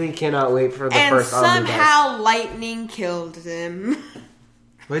really cannot wait for the first omnibus. And somehow lightning killed him.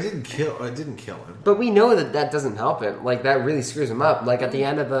 Well, it didn't kill him. But we know that doesn't help him. Like, that really screws him up. Like, at the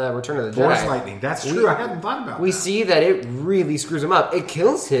end of the Return of the Jedi. Force lightning. That's true. I hadn't thought about that. We see that it really screws him up. It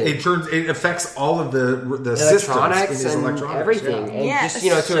kills him. It affects all of the electronics systems and everything. Yeah. And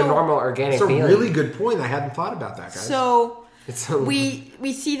just, to a normal organic feeling. It's a really good point. I hadn't thought about that, guys. So,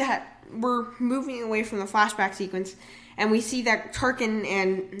 we see that we're moving away from the flashback sequence, and we see that Tarkin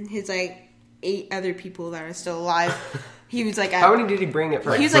and his, 8 other people that are still alive... He was like, how many did he bring it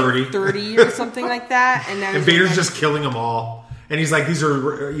for? He was 30. Like 30 or something like that. And Vader's just killing them all. And he's like, these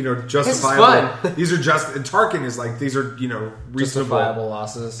are, justifiable. This is these are just, and Tarkin is like, these are, reasonable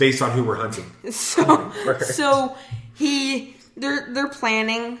losses based on who we're hunting. So they're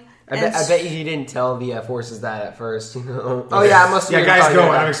planning. I bet he didn't tell the forces that at first. Oh yeah, I must. Yeah, guys, go.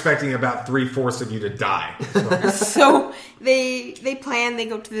 I'm expecting about 3/4 of you to die. So they plan. They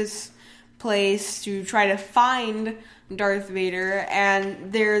go to this place to try to find Darth Vader,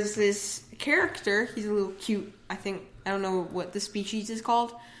 and there's this character. He's a little cute. I don't know what the species is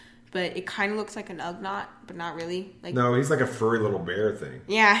called, but it kind of looks like an Ugnaught, but not really. No, he's like a furry little bear thing.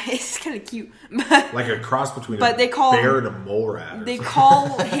 Yeah, it's kind of cute. Like a cross between a bear and a mole rat. They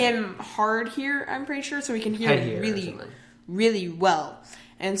call him Hard here, I'm pretty sure, so he can hear really, really well.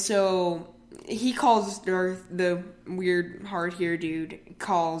 And so he calls the weird hard here dude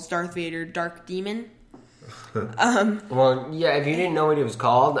calls Darth Vader Dark Demon. Well, yeah, if you didn't know what he was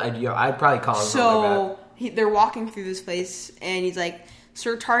called, I'd probably call him something like that. They're walking through this place, and he's like,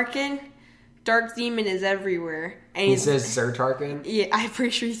 Sir Tarkin, Dark Demon is everywhere. And he says Sir Tarkin? Yeah, I'm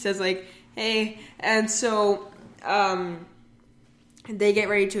pretty sure he says, hey. And so, they get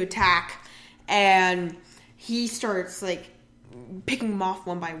ready to attack, and he starts, picking them off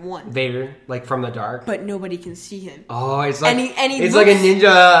one by one. Vader, from the dark? But nobody can see him. Oh, it's like it's like a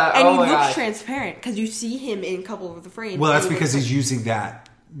ninja. And he looks transparent, because you see him in a couple of the frames. Well, that's because he's using that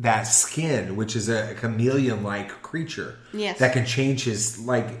skin, which is a chameleon-like creature. Yes. That can change his,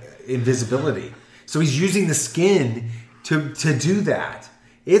 invisibility. So he's using the skin to do that.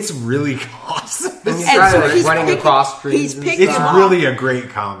 It's really awesome. He's running across trees. It's really a great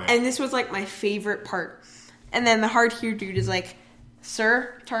comic. And this was, my favorite part. And then the hard here dude is like,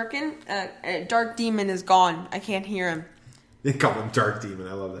 Sir Tarkin, Dark Demon is gone. I can't hear him. They call him Dark Demon.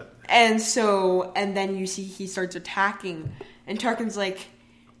 I love that. And then you see he starts attacking. And Tarkin's like,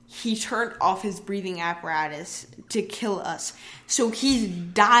 he turned off his breathing apparatus to kill us. So he's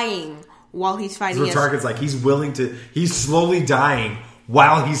dying while he's fighting us. So Tarkin's like, he's slowly dying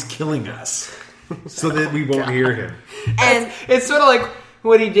while he's killing us. So that we won't hear him. And it's sort of like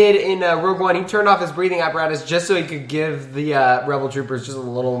what he did in Rogue One. He turned off his breathing apparatus just so he could give the rebel troopers just a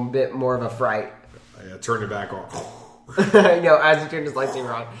little bit more of a fright. Yeah, turn it back on. As he turned his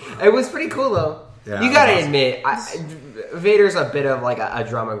lightsaber on. It was pretty cool, though. Yeah, you gotta admit, Vader's a bit of a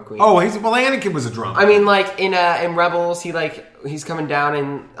drama queen. Oh, Anakin was a drama. I mean, in Rebels, he's coming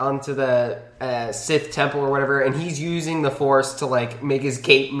down onto the Sith temple or whatever, and he's using the Force to make his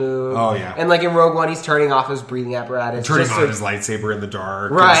cape move. Oh yeah. And in Rogue One, he's turning off his breathing apparatus, turning on his lightsaber in the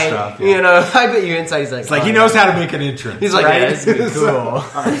dark, right? And stuff, yeah. I bet you inside he's like, he knows how to make an entrance. He's like, right? Yeah, this is cool.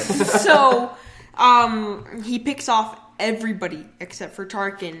 So, he picks off everybody except for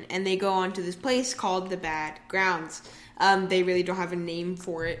Tarkin, and they go on to this place called the Bad Grounds. They really don't have a name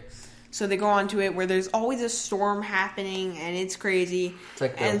for it. So they go on to it where there's always a storm happening, and it's crazy. It's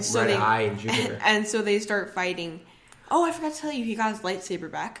like the red eye in Jupiter. And so they start fighting. Oh, I forgot to tell you, he got his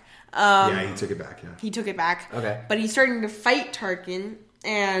lightsaber back. Yeah, he took it back, yeah. He took it back. Okay. But he's starting to fight Tarkin,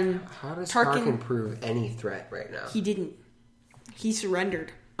 and how does Tarkin prove any threat right now? He didn't. He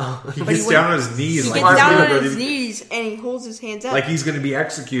surrendered. He gets down on his knees. He gets down on his knees, and he holds his hands up. Like he's going to be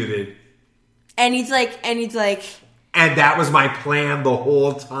executed. And he's like, And that was my plan the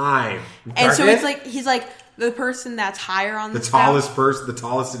whole time. And so it's like he's like the person that's higher on the tallest person, the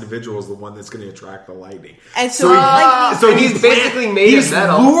tallest individual is the one that's going to attract the lightning. And so he's basically made of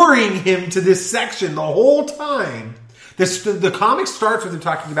metal. He's luring him to this section the whole time. The comic starts with him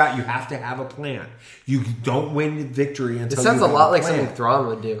talking about you have to have a plan. You don't win victory until it sounds you have a lot a like plan. something Thrawn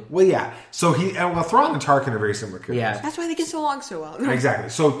would do. Well, yeah. So Thrawn and Tarkin are very similar characters. Yeah, that's why they get along so well. Exactly.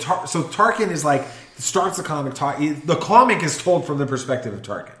 So Tarkin is like starts the comic. The comic is told from the perspective of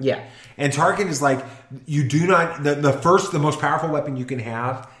Tarkin. Yeah, and Tarkin is like, you do not. The most powerful weapon you can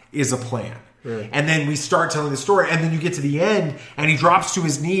have is a plan. Really? And then we start telling the story, and then you get to the end, and he drops to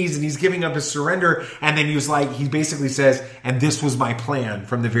his knees, and he's giving up his surrender, and then he basically says, and this was my plan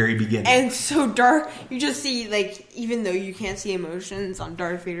from the very beginning. And so you just see, like, even though you can't see emotions on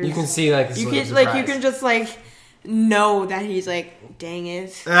Darth Vader, you can see, like, you can just, like, know that he's like, dang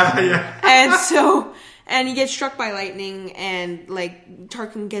it. Yeah. And he gets struck by lightning, and, like,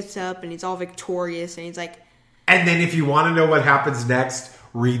 Tarkin gets up, and he's all victorious, and he's like... And then if you want to know what happens next,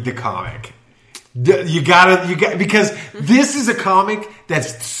 read the comic. You got because this is a comic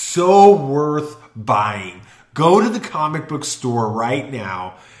that's so worth buying. Go to the comic book store right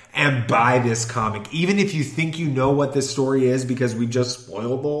now and buy this comic. Even if you think you know what this story is because we just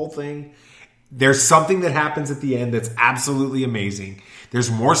spoiled the whole thing, there's something that happens at the end that's absolutely amazing.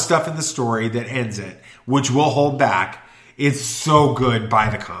 There's more stuff in the story that ends it, which we'll hold back. It's so good. Buy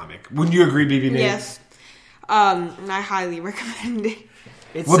the comic. Wouldn't you agree, BB Nate? Yes. And I highly recommend it.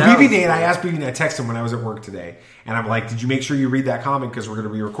 BB Nate, I asked BB Nate, I texted him when I was at work today, and I'm like, did you make sure you read that comic because we're going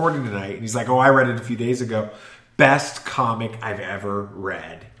to be recording tonight? And he's like, I read it a few days ago. Best comic I've ever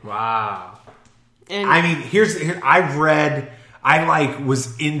read. Wow. And I mean, I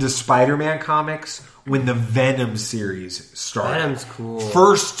was into Spider-Man comics when the Venom series started. Venom's cool.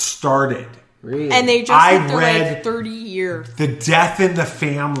 First started. Really? And they just hit their 30 year. The Death in the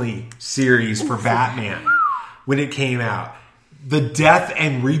Family series for Batman when it came out. The Death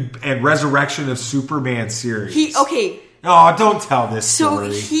and Resurrection of Superman series. Oh, don't tell this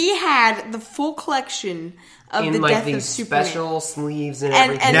story. So he had the full collection of in the like Death these of Superman. special sleeves and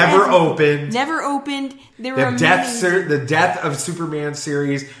everything. Never opened. Never opened. They were the Death of Superman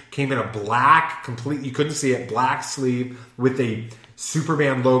series came in a black, complete. You couldn't see it. Black sleeve with a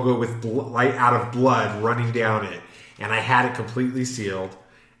Superman logo with light out of blood running down it, and I had it completely sealed.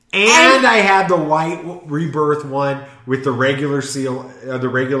 And I had the white Rebirth one with the regular seal, the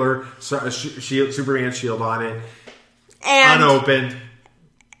regular shield, Superman shield on it, unopened.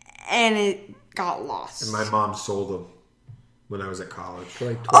 And it got lost. And my mom sold them when I was at college.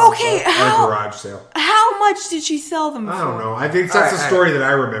 Okay, at a garage sale. How much did she sell them for? I don't know. I think that's the story that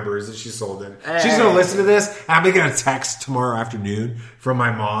I remember is that she sold it. She's going to listen to this, and I'm going to get a text tomorrow afternoon from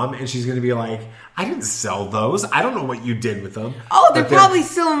my mom, and she's going to be like, I didn't sell those. I don't know what you did with them. Oh, they're probably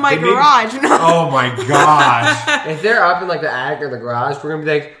still in my garage. Oh my gosh. If they're up in like the attic or the garage, we're going to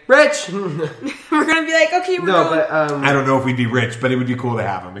be like, Rich! We're going to be like, okay, we're going. But, I don't know if we'd be rich, but it would be cool to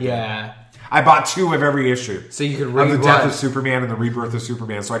have them again. Yeah. I bought 2 of every issue. So you could read of the Death of Superman and the Rebirth of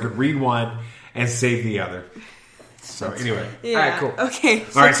Superman. So I could read one and save the other. So anyway. Yeah. All right, cool. Okay.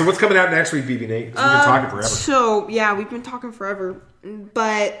 All right, so what's coming out next week, BB Nate? We've been talking forever. So, yeah, we've been talking forever.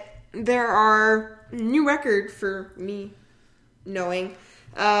 But there are new record for me knowing.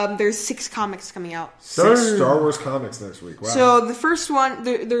 There's 6 comics coming out. 6 Star Wars comics next week. Wow. So the first one,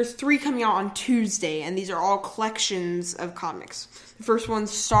 there's 3 coming out on Tuesday, and these are all collections of comics. The first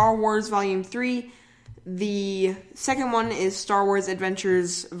one's Star Wars Volume 3. The second one is Star Wars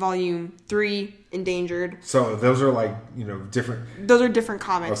Adventures Volume 3, Endangered. So those are like, different... Those are different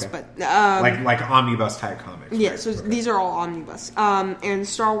comics, okay. but... like omnibus type comics. Yeah, right? so these are all omnibus. And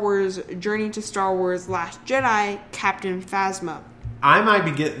Star Wars Journey to Star Wars Last Jedi, Captain Phasma. I might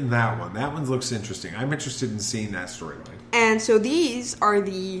be getting that one. That one looks interesting. I'm interested in seeing that storyline. And so these are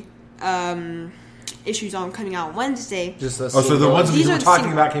the issues coming out on Wednesday. So the ones we were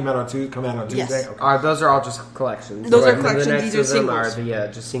talking about come out on Tuesday? Yes. Okay. Those are all just collections. Those are collections. The next these are singles. Are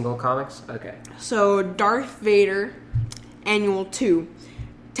the just single comics? Okay. So Darth Vader, Annual 2,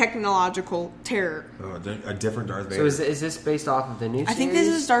 Technological Terror. Oh, a different Darth Vader. So is this based off of the new series? I think this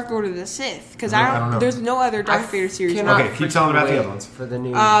is Dark Lord of the Sith. Because I don't know. There's no other Darth Vader series. Okay, keep telling about the other ones. For the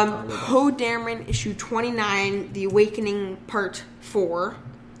new Poe Dameron, issue 29, The Awakening, Part 4.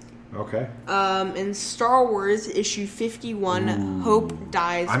 Okay. And Star Wars, issue 51, Hope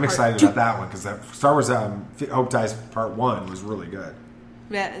Dies. I'm excited about that one because Star Wars Hope Dies Part 1 was really good.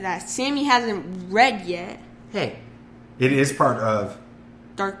 That Sammy hasn't read yet. Hey. It is part of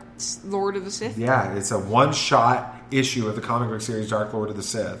Dark Lord of the Sith? Yeah, it's a one-shot issue of the comic book series Dark Lord of the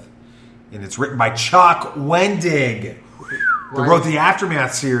Sith. And it's written by Chuck Wendig, who wrote the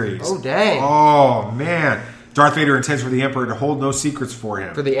Aftermath series. Oh, dang. Oh, man. Darth Vader intends for the Emperor to hold no secrets for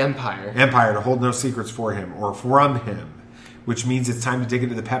him. For the Empire. Empire to hold no secrets for him or from him. Which means it's time to dig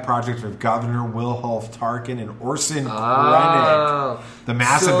into the pet project of Governor Wilhulf Tarkin and Orson Krennic. The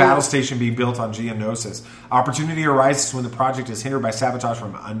massive battle station being built on Geonosis. Opportunity arises when the project is hindered by sabotage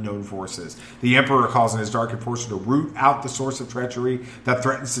from unknown forces. The Emperor calls in his dark enforcer to root out the source of treachery that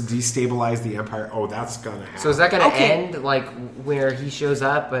threatens to destabilize the Empire. Oh, that's going to happen. So is that going to end, like, where he shows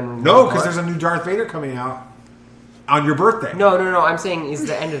up? And no, because there's a new Darth Vader coming out on your birthday. No. I'm saying, is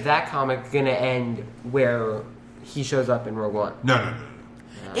the end of that comic going to end where he shows up in Rogue One? No.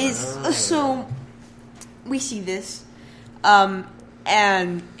 So we see this, and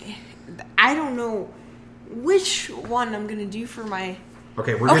I don't know which one I'm gonna do for my.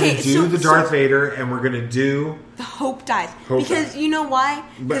 Okay, we're gonna do the Darth Vader, and we're gonna do the Hope Dies because you know why?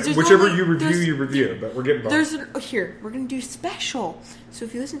 But whichever you review. But we're getting here. We're gonna do special. So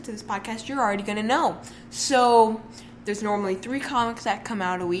if you listen to this podcast, you're already gonna know. So. There's normally 3 comics that come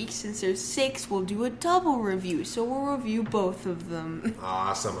out a week. Since there's 6, we'll do a double review. So we'll review both of them.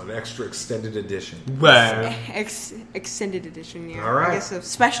 Awesome. An extra extended edition. Extended edition, yeah. All right. I guess a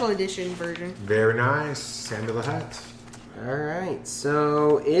special edition version. Very nice. Samuel the Hutt. All right.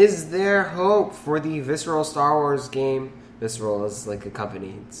 So is there hope for the Visceral Star Wars game? Visceral is like a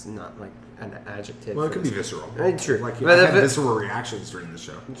company. It's not like an adjective. Well, it could be visceral. True. Like I had visceral reactions during the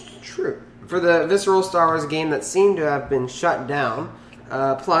show. True. For the Visceral Star Wars game that seemed to have been shut down.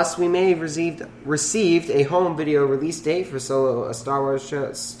 Plus, we may have received a home video release date for Solo, a Star Wars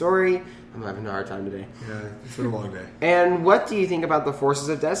story. I'm having a hard time today. Yeah, it's been a long day. And what do you think about the Forces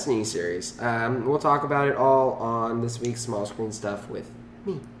of Destiny series? We'll talk about it all on this week's Small Screen Stuff with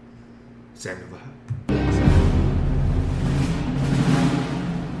me, Samuel the Hutt.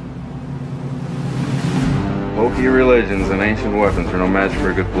 Hokey religions and ancient weapons are no match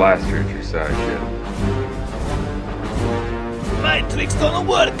for a good blaster at your side, kid. My tricks gonna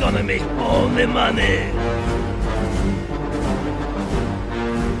work on me. All the money.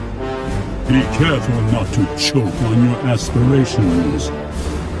 Be careful not to choke on your aspirations.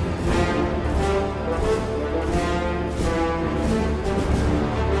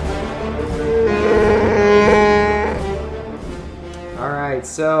 All right,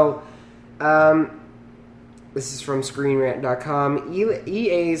 so this is from ScreenRant.com.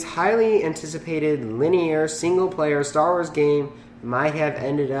 EA's highly anticipated linear single-player Star Wars game might have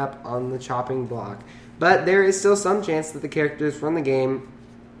ended up on the chopping block, but there is still some chance that the characters from the game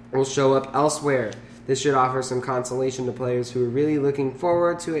will show up elsewhere. This should offer some consolation to players who are really looking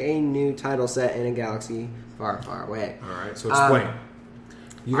forward to a new title set in a galaxy far, far away. All right, so explain.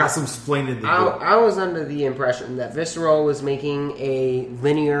 You got some explaining to do. I was under the impression that Visceral was making a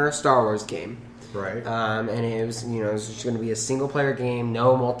linear Star Wars game. Right. And it was, it was just going to be a single-player game,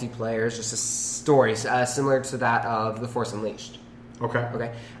 no multiplayer, it's just a story similar to that of The Force Unleashed.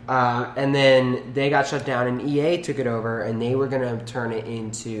 Okay. And then they got shut down, and EA took it over, and they were going to turn it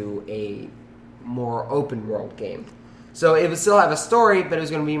into a more open-world game. So it would still have a story, but it was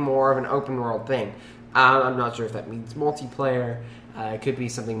going to be more of an open-world thing. I'm not sure if that means multiplayer. It could be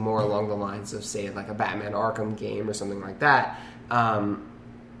something more along the lines of, say, like a Batman Arkham game or something like that.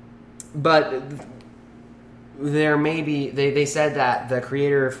 But there may be. They said that the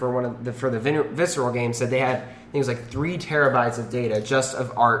creator for the Visceral game said they had, I think it was like 3 terabytes of data just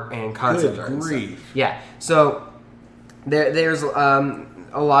of art and concept art. Good grief. Yeah. So there's a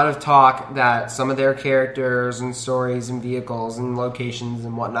lot of talk that some of their characters and stories and vehicles and locations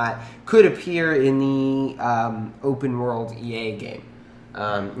and whatnot could appear in the open world EA game.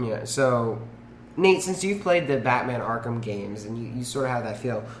 So. Nate, since you've played the Batman Arkham games and you sort of have that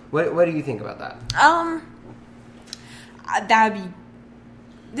feel, what do you think about that? That would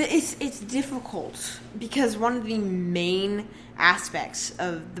be... It's difficult because one of the main aspects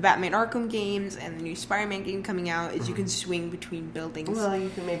of the Batman Arkham games and the new Spider-Man game coming out is you can swing between buildings. Well,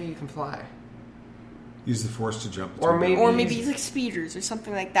 maybe you can fly. Use the Force to jump. Or maybe like speeders or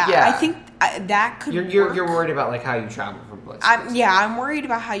something like that. Yeah. I think that could work. You're worried about like how you travel from places. I'm worried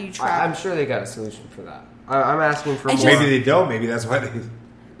about how you travel. I'm sure they got a solution for that. I'm asking for more. Maybe they don't. Maybe that's why they haven't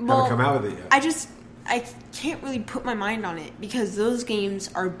come out with it yet. I can't really put my mind on it because those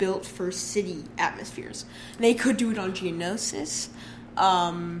games are built for city atmospheres. They could do it on Geonosis.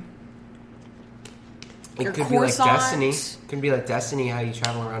 It could be like Destiny. It could be like Destiny, how you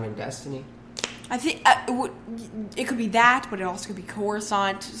travel around in Destiny. I think it could be that, but it also could be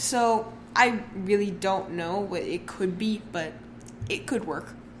Coruscant. So I really don't know what it could be, but it could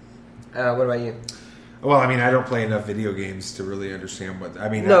work. What about you? Well, I mean, I don't play enough video games to really understand what... I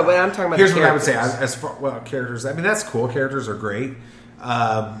mean, no, but I'm talking about here's the what I would say. As far, characters... I mean, that's cool. Characters are great.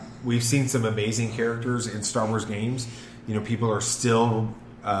 We've seen some amazing characters in Star Wars games. You know, people are still...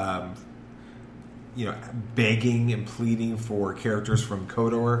 begging and pleading for characters from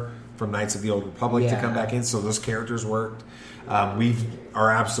KOTOR, from Knights of the Old Republic to come back in. So those characters worked. We are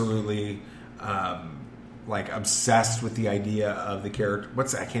absolutely... obsessed with the idea of the character.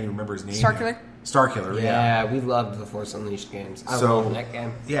 What's that? I can't even remember his name. Starkiller. Yeah, we loved the Force Unleashed games. I love that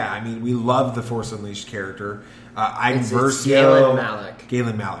game. Yeah, I mean, we love the Force Unleashed character. It's Galen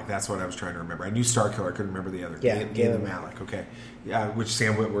Malik. That's what I was trying to remember. I knew Starkiller. I couldn't remember the other. Yeah, Galen Malik. Okay. Yeah, which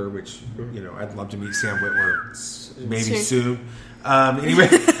Sam Witwer. Which I'd love to meet Sam Witwer. Maybe soon. Anyway.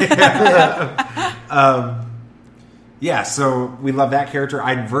 Yeah, so we love that character.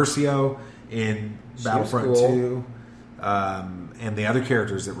 Iden Versio in Battlefront 2. And the other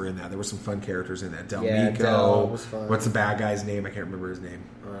characters that were in that. There were some fun characters in that. Del Meeko. Del was fun. What's the bad guy's name? I can't remember his name.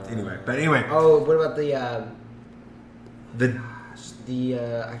 Anyway. Oh, what about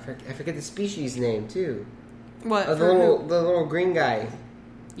I forget the species name too. What? The little green guy.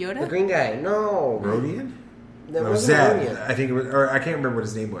 Yoda? The green guy. No. Rodian? No, Zed. Rodian. I think it was, or I can't remember what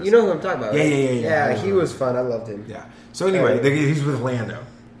his name was. You know who I'm talking about, right? Yeah, he was fun. I loved him. Yeah. So anyway, he's with Lando.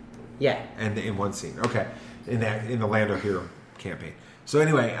 Yeah. And in one scene. Okay. In the Lando Hero campaign. So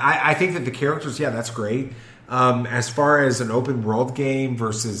anyway, I think that the characters, that's great. As far as an open world game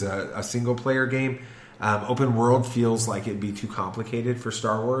versus a single player game, open world feels like it'd be too complicated for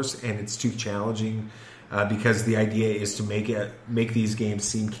Star Wars, and it's too challenging because the idea is to make these games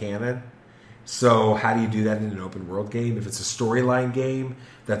seem canon. So how do you do that in an open world game? If it's a storyline game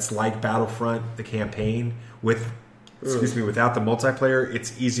that's like Battlefront, the campaign, without the multiplayer,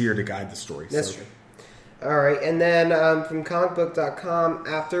 it's easier to guide the story. That's true. All right, and then from comicbook.com,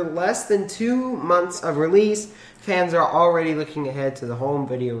 after less than 2 months of release, fans are already looking ahead to the home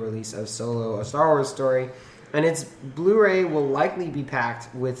video release of Solo, A Star Wars Story, and its Blu-ray will likely be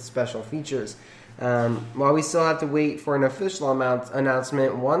packed with special features. While we still have to wait for an official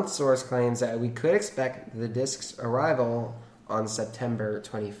announcement, one source claims that we could expect the disc's arrival on September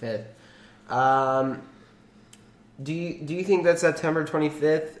 25th. Do you think that September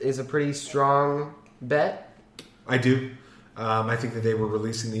 25th is a pretty strong bet? I do. I think that they were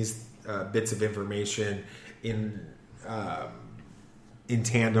releasing these bits of information in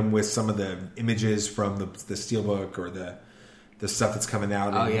tandem with some of the images from the Steelbook or the stuff that's coming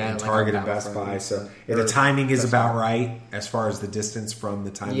out in Target and Best Buy. So the timing is about right as far as the distance from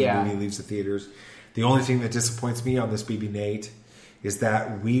the time the movie leaves the theaters. The only thing that disappoints me on this BB Nate is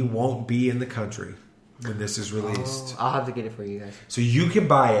that we won't be in the country when this is released. I'll have to get it for you guys. So you can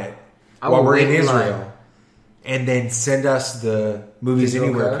buy it while we're in Israel, and then send us the Movies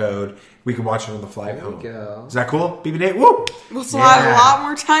Anywhere code. We can watch it on the flight home. Go. Is that cool? BB Nate, woo! We'll still have a lot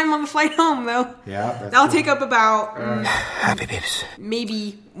more time on the flight home, though. Yeah, that'll take up about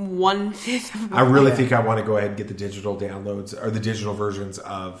maybe 1/5. I really think I want to go ahead and get the digital downloads or the digital versions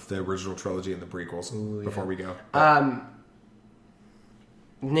of the original trilogy and the prequels before we go.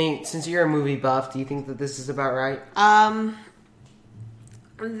 Nate, since you're a movie buff, do you think that this is about right?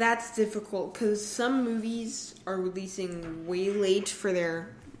 That's difficult because some movies are releasing way late for their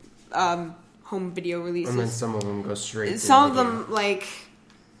home video releases. And then some of them go straight. Some of them, like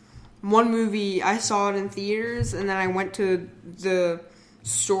one movie, I saw it in theaters, and then I went to the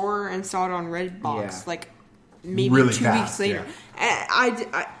store and saw it on Redbox, like maybe really 2 weeks later.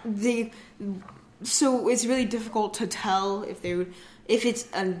 Yeah. So it's really difficult to tell if it's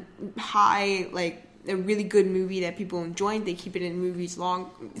a high, like a really good movie that people enjoy. They keep it in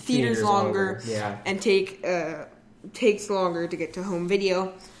theaters longer, and takes longer to get to home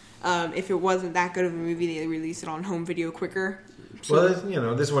video. If it wasn't that good of a movie, they release it on home video quicker. So,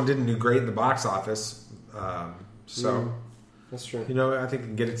 well, this one didn't do great in the box office, so that's true. I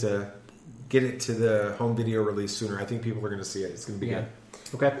think get it to the home video release sooner. I think people are going to see it. It's going to be good.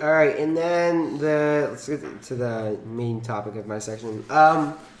 Okay. All right, and then let's get to the main topic of my section.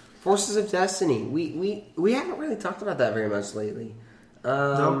 Forces of Destiny. We haven't really talked about that very much lately.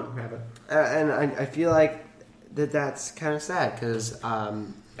 No, we haven't. And I feel like that's kind of sad because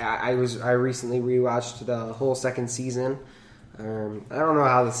I recently rewatched the whole second season. I don't know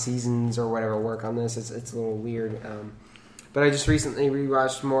how the seasons or whatever work on this. It's a little weird. But I just recently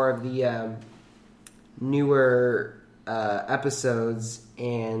rewatched more of the newer episodes,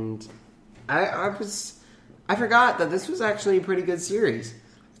 and I forgot that this was actually a pretty good series.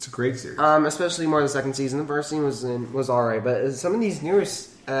 It's a great series, especially more the second season. The first season was alright, but some of these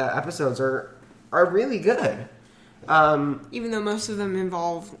newest episodes are really good. Even though most of them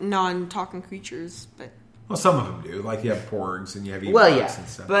involve non-talking creatures, but well, some of them do. Like you have porgs and you have Ewoks and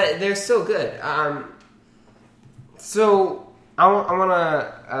stuff. But they're still good. So I want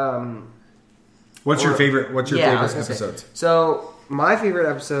to. What's your favorite episodes? So my favorite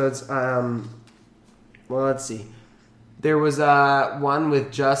episodes. Well, let's see. There was one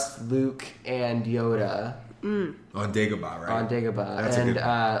with just Luke and Yoda. Mm. On Dagobah, right? On Dagobah. That's and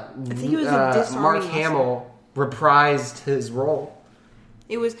I think he was a disarming Mark Hamill reprised his role.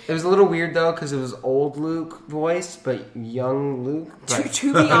 It was a little weird though because it was old Luke voice, but young Luke. But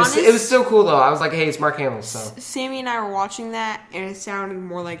to be honest, it was still cool though. I was like, hey, it's Mark Hamill. So Sammy and I were watching that, and it sounded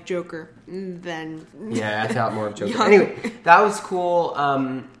more like Joker than I felt more of Joker. Anyway, that was cool.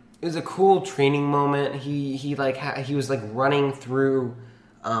 It was a cool training moment. He was like running through,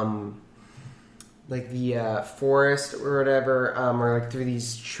 like the forest or whatever, or like through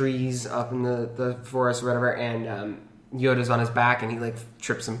these trees up in the forest or whatever, and Yoda's on his back and he like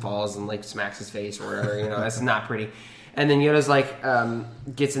trips and falls and like smacks his face or whatever. You know, that's not pretty. And then Yoda's like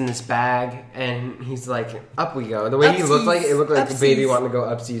gets in this bag and he's like, up we go. The way he looked like, it looked like a baby wanting to go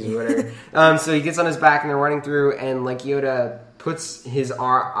upseas or whatever. So he gets on his back and they're running through and like Yoda puts his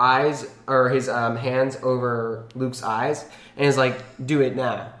eyes or his hands over Luke's eyes and is like, do it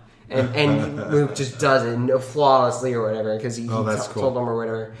now. And Luke just does it flawlessly or whatever because he told him or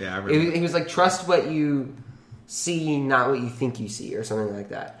whatever. Yeah, I remember. He was like, trust what you see, not what you think you see, or something like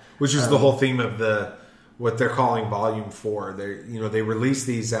that. Which is the whole theme of what they're calling Volume 4. They released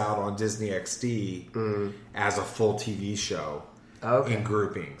these out on Disney XD as a full TV show in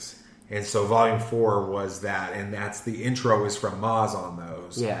groupings. And so Volume 4 was that, and that's the intro is from Maz on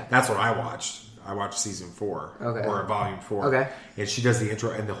those. Yeah. That's what I watched. I watched Season 4 or Volume 4. Okay. And she does the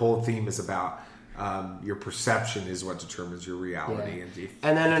intro, and the whole theme is about your perception is what determines your reality. Yeah. And if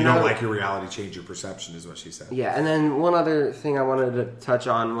then you don't like your reality, change your perception is what she said. Yeah, and then one other thing I wanted to touch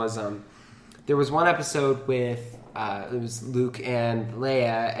on was there was one episode with it was Luke and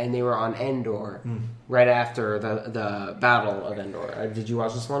Leia, and they were on Endor right after the Battle of Endor. Did you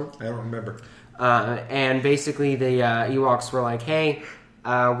watch this one? I don't remember. And basically the Ewoks were like, hey,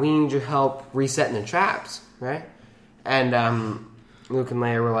 we need your help resetting the traps, right? And Luke and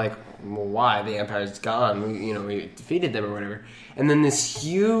Leia were like, well, why? The Empire's gone. We defeated them or whatever. And then this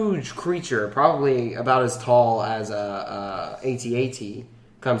huge creature, probably about as tall as a AT-AT,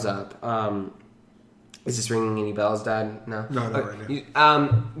 comes up. Is this ringing any bells, Dad? No? No, not right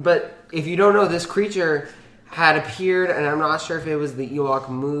now. But if you don't know, this creature had appeared, and I'm not sure if it was the Ewok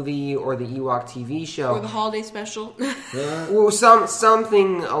movie or the Ewok TV show. Or the holiday special. Well,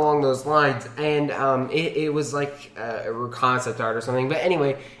 something along those lines. And it was like a concept art or something. But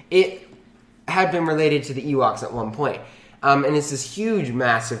anyway, it had been related to the Ewoks at one point. And it's this huge,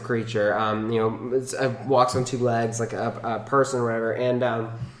 massive creature. It walks on two legs like a person or whatever.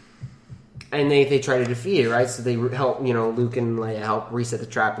 And they try to defeat it, right? So they help, Luke and Leia help reset the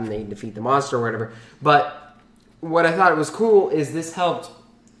trap and they defeat the monster or whatever. But what I thought was cool is this helped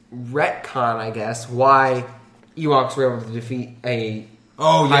retcon, I guess, why Ewoks were able to defeat a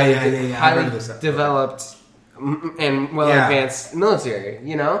highly developed and well-advanced military,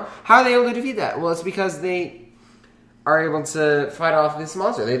 How are they able to defeat that? Well, it's because they are able to fight off this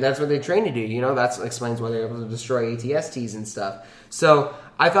monster. That's what they train to do, That explains why they're able to destroy AT-STs and stuff. So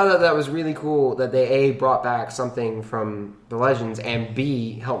I thought that was really cool that they A, brought back something from the Legends, and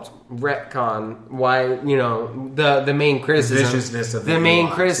B, helped retcon why, the main criticism. The viciousness of the main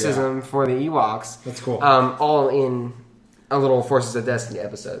Ewoks, criticism for the Ewoks. That's cool. All in a little Forces of Destiny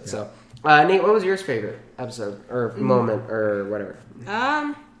episode. Yeah. So, Nate, what was your favorite episode or moment or whatever?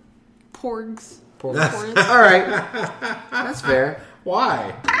 Porgs. All right. That's fair.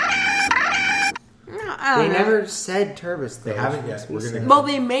 Why? They never said Turbis. They haven't yet. Well,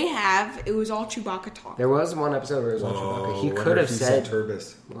 they may have. It was all Chewbacca talk. There was one episode where it was all Chewbacca. He could have said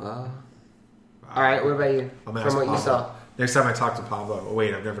Turbis. Wow. All right. What about you? From what Pablo. You saw. Next time I talk to Pablo. Oh,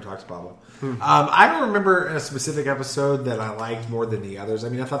 wait, I've never talked to Pablo. I don't remember a specific episode that I liked more than the others. I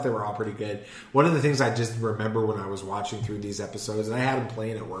mean, I thought they were all pretty good. One of the things I just remember when I was watching through these episodes, and I had them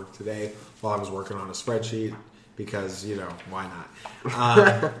playing at work today while I was working on a spreadsheet because, why not?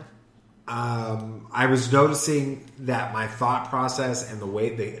 I was noticing that my thought process and the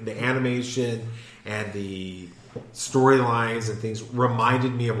way the animation and the storylines and things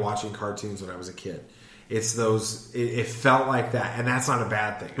reminded me of watching cartoons when I was a kid. It's those. It felt like that, and that's not a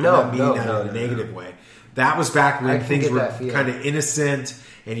bad thing. I don't mean that in a negative way. That was back when things were kind of innocent,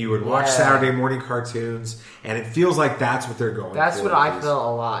 and you would watch Saturday morning cartoons, and it feels like that's what they're going. That's for what I felt a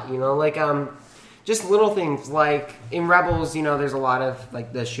lot. Just little things like in Rebels. There's a lot of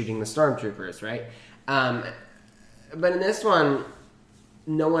like the shooting the stormtroopers, right? But in this one,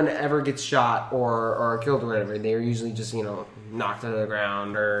 no one ever gets shot or killed or whatever. They're usually just, knocked to the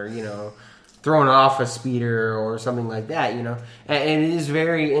ground or, thrown off a speeder or something like that, And it is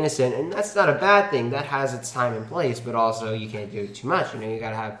very innocent, and that's not a bad thing. That has its time and place, but also you can't do it too much. You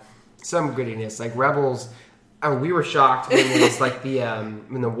gotta have some grittiness. Like Rebels, we were shocked when it was like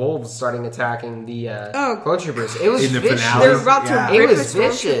when the wolves starting attacking the clone troopers. It was vicious. They were about to rip it was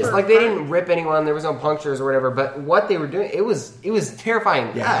vicious. Like they didn't rip anyone. There was no punctures or whatever. But what they were doing, it was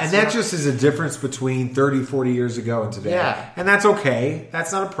terrifying. Yeah, and that just is a difference between 30, 40 years ago and today. Yeah, and that's okay.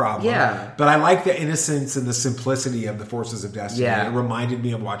 That's not a problem. Yeah, but I like the innocence and the simplicity of the Forces of Destiny. Yeah, it reminded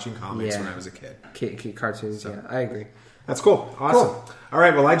me of watching comics when I was a kid. Cartoons. Yeah, I agree. That's cool. Awesome. Cool. All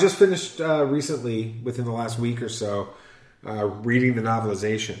right. Well, I just finished recently, within the last week or so, reading the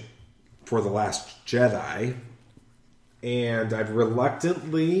novelization for The Last Jedi. And I've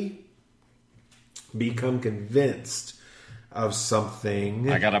reluctantly become convinced of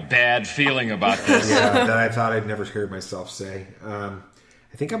something. I got a bad feeling about this. That I thought I'd never hear myself say. I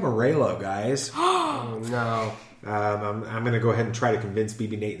think I'm a Reylo, guys. Oh, no. I'm going to go ahead and try to convince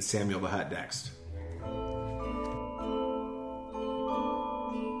BB Nate and Samuel the Hutt next.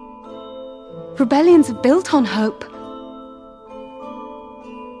 Rebellions are built on hope.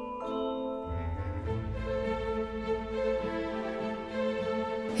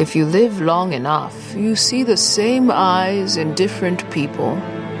 If you live long enough, you see the same eyes in different people.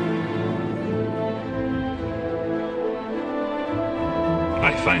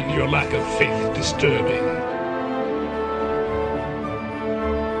 I find your lack of faith disturbing.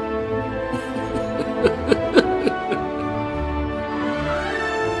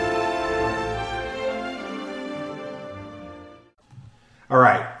 All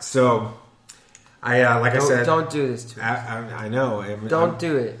right, so I said, don't do this to me. I know. Don't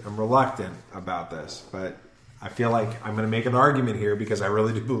do it. I'm reluctant about this, but I feel like I'm going to make an argument here because I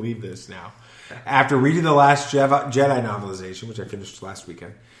really do believe this now. After reading the Last Jedi novelization, which I finished last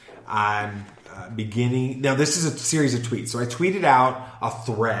weekend, I'm beginning. Now, this is a series of tweets. So I tweeted out a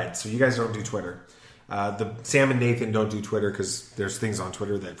thread. So you guys don't do Twitter. Sam and Nathan don't do Twitter because there's things on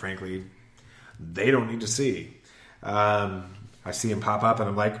Twitter that, frankly, they don't need to see. I see them pop up and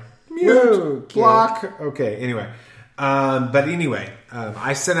I'm like, mute, block. Okay, anyway.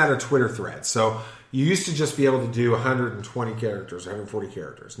 I sent out a Twitter thread. So you used to just be able to do 120 characters, 140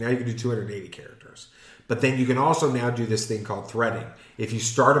 characters. Now you can do 280 characters. But then you can also now do this thing called threading. If you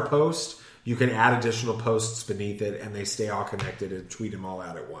start a post, you can add additional posts beneath it and they stay all connected and tweet them all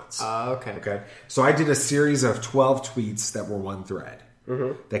out at once. Okay. So I did a series of 12 tweets that were one thread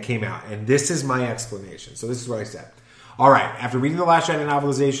that came out. And this is my explanation. So this is what I said. All right, after reading the Last Jedi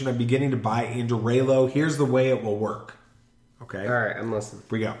novelization, I'm beginning to buy into Reylo. Here's the way it will work. Okay? All right, I'm listening.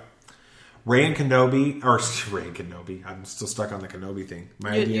 Here we go. Rey and Kenobi. I'm still stuck on the Kenobi thing.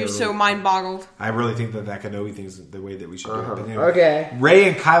 You're so mind-boggled. I really think that Kenobi thing is the way that we should do it. But anyway, okay. Rey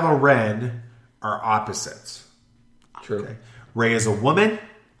and Kylo Ren are opposites. True. Okay. Rey is a woman.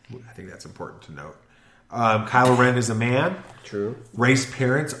 I think that's important to note. Kylo Ren is a man. True. Rey's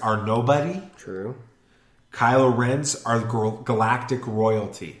parents are nobody. True. Kylo Ren's are galactic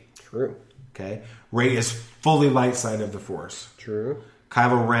royalty. True. Okay. Rey is fully light side of the Force. True.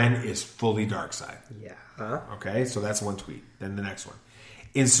 Kylo Ren is fully dark side. Yeah. Okay, so that's one tweet. Then the next one.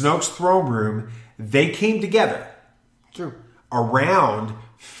 In Snoke's throne room, they came together. True. Around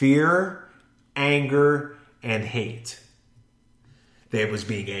fear, anger, and hate. They was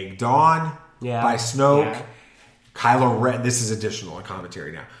being egged on by Snoke. Yeah. Kylo Ren, this is additional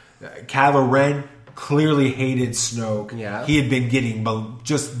commentary now. Kylo Ren clearly hated Snoke. Yeah. He had been getting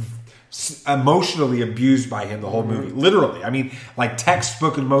just emotionally abused by him the whole movie. Literally. I mean, like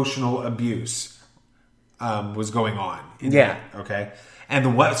textbook emotional abuse was going on. Okay?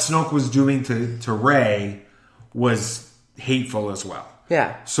 And what Snoke was doing to Rey was hateful as well.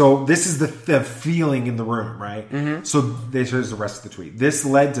 Yeah. So this is the feeling in the room, right? Mm-hmm. So here's the rest of the tweet. This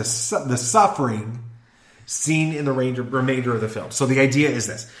led to the suffering seen in the remainder of the film. So the idea is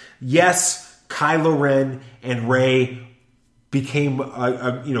this. Yes, Kylo Ren and Rey became,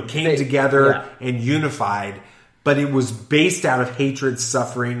 came together and unified, but it was based out of hatred,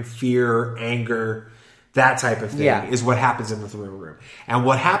 suffering, fear, anger, that type of thing is what happens in the throne room. And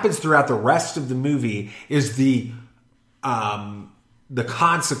what happens throughout the rest of the movie is the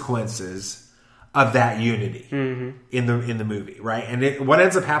consequences of that unity in the movie, right? And what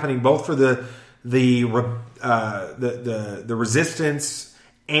ends up happening both for the Resistance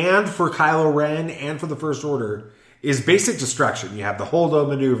and for Kylo Ren and for the First Order is basic destruction. You have the Holdo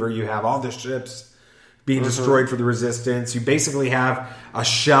maneuver, you have all the ships being destroyed for the Resistance. You basically have a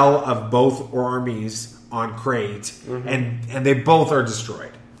shell of both armies on Crate, and they both are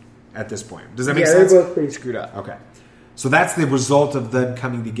destroyed at this point. Does that make sense? Yeah, they're both pretty screwed up. Okay. So that's the result of them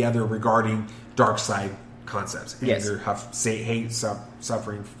coming together regarding dark side concepts. Anger, hate,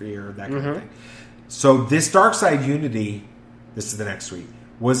 suffering, fear, that kind of thing. So this dark side unity, this is the next tweet,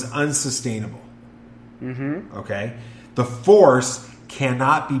 was unsustainable. Okay? The Force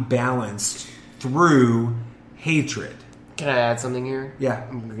cannot be balanced through hatred. Can I add something here? Yeah.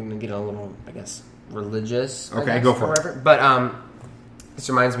 I'm going to get a little, I guess, religious. Okay, go for it. But this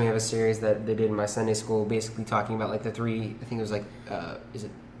reminds me of a series that they did in my Sunday school, basically talking about like the three, I think it was like, is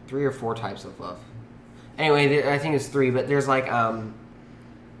it 3 or 4 types of love? Anyway, I think it's 3, but there's like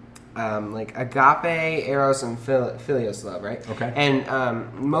agape, eros, and philios love, right? Okay. And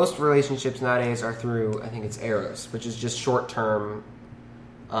most relationships nowadays are through, I think it's eros, which is just short-term,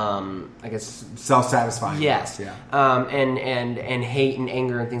 I guess, self-satisfying. Yes. Yeah. And hate and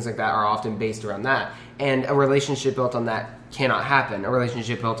anger and things like that are often based around that. And a relationship built on that cannot happen. A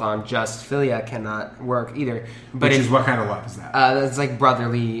relationship built on just philia cannot work either. But Which is what kind of love is that? It's like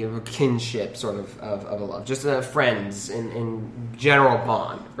brotherly kinship sort of a love. Just friends in general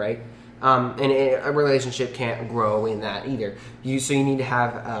bond, right? And a relationship can't grow in that either. So you need to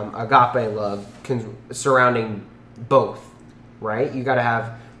have agape love surrounding both, right? You got to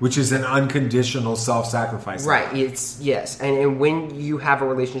have... Which is an unconditional self-sacrifice. Right. Yes. And when you have a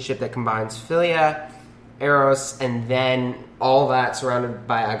relationship that combines philia, eros, and then all that surrounded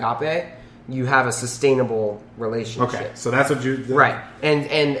by agape, you have a sustainable relationship. Okay, so that's what you... Right.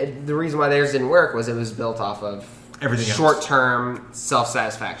 And the reason why theirs didn't work was it was built off of everything short-term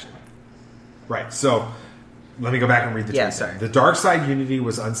self-satisfaction. Right. So let me go back and read the tweet. Sorry. The dark side unity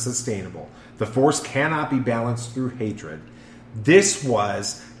was unsustainable. The Force cannot be balanced through hatred. This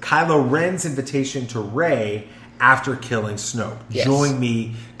was Kylo Ren's invitation to Rey after killing Snoke. Yes. Join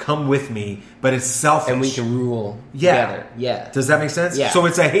me, come with me, but it's selfish. And we can rule together. Yeah. Does that make sense? Yeah. So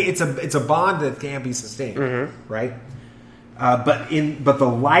it's a bond that can't be sustained, right? But the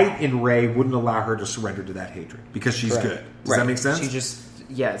light in Rey wouldn't allow her to surrender to that hatred because she's good. Does that make sense? She just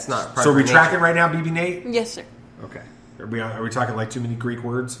it's not. So are we tracking right now, BB Nate? Yes, sir. Okay. Are we talking like too many Greek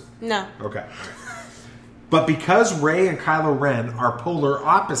words? No. Okay. But because Rey and Kylo Ren are polar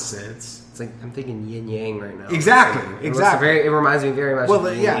opposites... It's like, I'm thinking yin-yang right now. Exactly. It reminds me very much of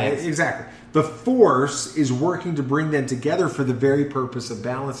yin-yang. Yeah, exactly. The Force is working to bring them together for the very purpose of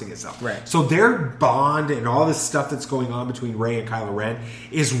balancing itself. Right. So their bond and all this stuff that's going on between Rey and Kylo Ren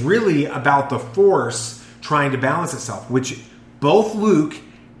is really about the Force trying to balance itself, which both Luke,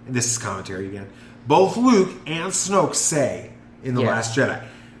 and this is commentary again, both Luke and Snoke say in The Last Jedi.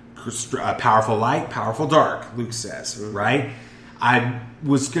 Powerful light, powerful dark, Luke says, right? I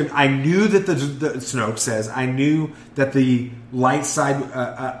knew that the Snoke says, I knew that the light side,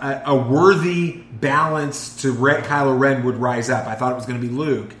 a worthy balance to Kylo Ren would rise up. I thought it was going to be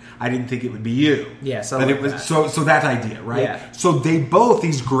Luke. I didn't think it would be you. Yeah, but it was so that idea, right? Yeah. So they both,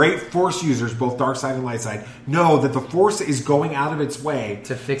 these great Force users, both dark side and light side, know that the Force is going out of its way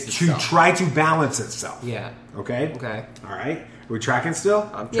to fix itself, to try to balance itself. Yeah. Okay. Okay. All right. Are we tracking still?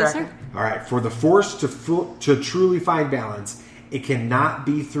 I'm tracking. Yes, sir. All right. For the Force to truly find balance, it cannot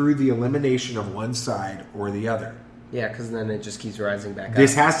be through the elimination of one side or the other. Yeah, because then it just keeps rising back up.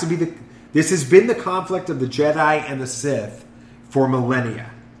 This has been the conflict of the Jedi and the Sith for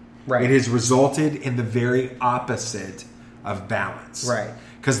millennia. Right. It has resulted in the very opposite of balance. Right.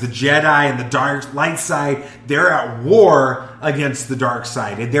 Because the Jedi and the light side, they're at war against the dark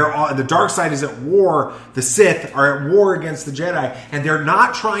side. And the dark side is at war. The Sith are at war against the Jedi. And they're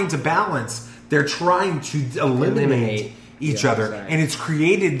not trying to balance. They're trying to eliminate each other. Side. And it's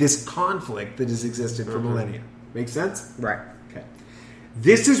created this conflict that has existed for millennia. Make sense? Right. Okay.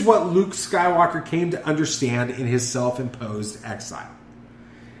 This is what Luke Skywalker came to understand in his self-imposed exile.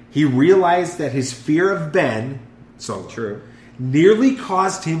 He realized that his fear of Ben, Solo, nearly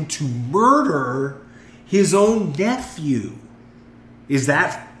caused him to murder his own nephew. Is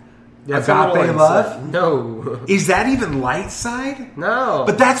that agape love? No. Is that even light side? No.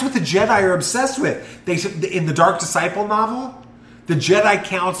 But that's what the Jedi are obsessed with. In the Dark Disciple novel, the Jedi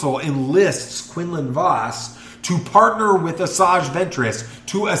Council enlists Quinlan Vos to partner with Asajj Ventress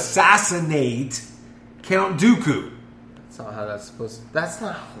to assassinate Count Dooku. That's not how that's supposed to... That's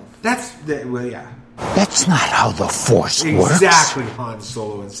not... yeah. That's not how the Force works. Exactly, Han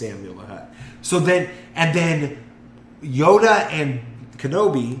Solo and Samuel the Hutt. So then Yoda and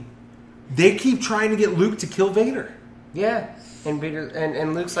Kenobi, they keep trying to get Luke to kill Vader. Yeah. And Vader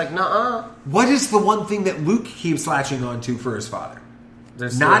and Luke's like, nuh-uh. What is the one thing that Luke keeps latching on to for his father?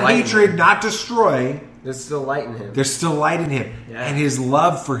 There's not hatred, not destroy. There's still light in him. There's still light in him. Yeah. And his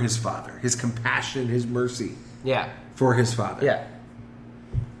love for his father, his compassion, his mercy. Yeah. For his father. Yeah.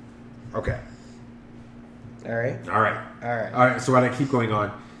 Okay. All right. So when I keep going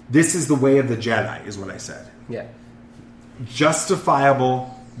on, this is the way of the Jedi, is what I said. Yeah.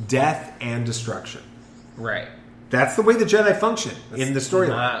 Justifiable death and destruction. Right. That's the way the Jedi function in the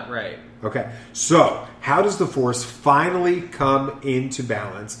storyline. Right. Okay. So, how does the Force finally come into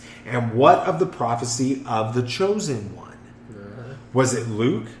balance? And what of the prophecy of the Chosen One? Was it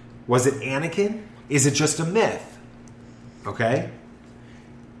Luke? Was it Anakin? Is it just a myth? Okay.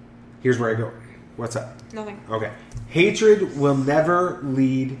 Here's where I go. What's up? Nothing. Okay. Hatred will never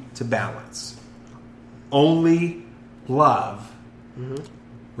lead to balance. Only love. Mm-hmm.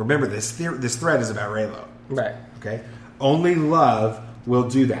 Remember, this thread is about Reylo. Right. Okay. Only love will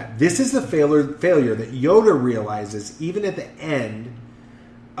do that. This is the failure that Yoda realizes even at the end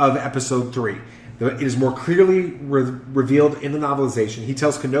of Episode 3. It is more clearly revealed in the novelization. He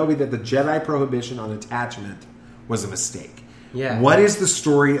tells Kenobi that the Jedi prohibition on attachment was a mistake. Yeah. What is the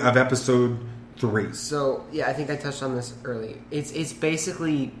story of Episode 3? So, yeah, I think I touched on this early. It's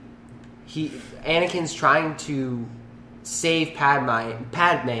basically Anakin's trying to save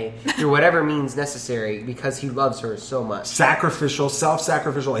Padme through whatever means necessary because he loves her so much.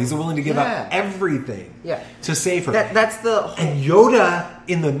 Self-sacrificial. He's willing to give up everything to save her. That's the whole... And Yoda,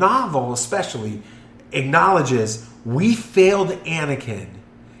 in the novel especially, acknowledges we failed Anakin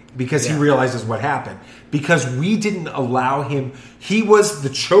because he realizes what happened. Because we didn't allow him... He was the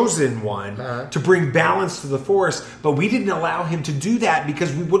chosen one to bring balance to the Force, but we didn't allow him to do that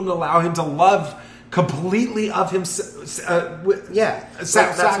because we wouldn't allow him to love completely of himself. That's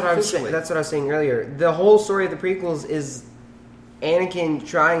what I was saying. That's what I was saying earlier. The whole story of the prequels is Anakin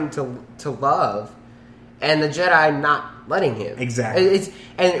trying to love, and the Jedi not letting him. Exactly.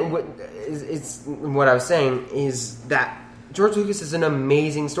 It's what I was saying is that George Lucas is an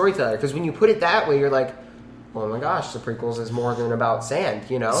amazing storyteller, because when you put it that way, you're like, oh my gosh, the prequels is more than about sand,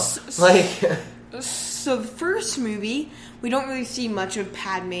 you know? So the first movie, we don't really see much of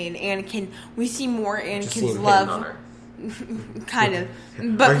Padme and Anakin. We see more Anakin's love. Kind of.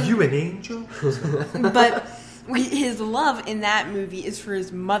 But, are you an angel? But his love in that movie is for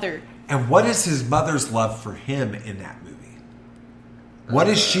his mother. And what is his mother's love for him in that movie? What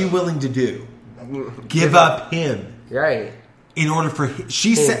is she willing to do? Give up him. Right. In order for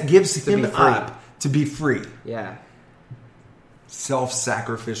she gives him up to be free. Yeah.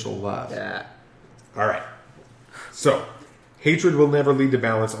 Self-sacrificial love. Yeah. All right. So, hatred will never lead to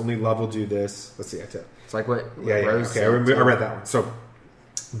balance. Only love will do this. Let's see. It's like what Rose said. Okay, I read that one. So,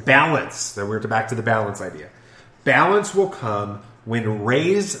 balance. So we're back to the balance idea. Balance will come when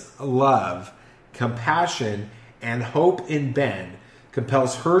Rey's love, compassion, and hope in Ben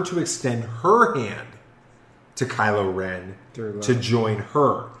compels her to extend her hand to Kylo Ren to join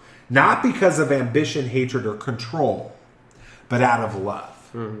her. Not because of ambition, hatred, or control, but out of love.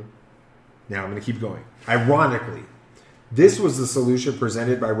 Mm-hmm. Now I'm going to keep going. Ironically, this was the solution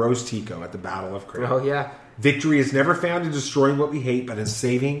presented by Rose Tico at the Battle of Krayt. Oh, yeah. Victory is never found in destroying what we hate, but in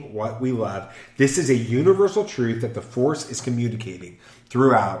saving what we love. This is a universal truth that the Force is communicating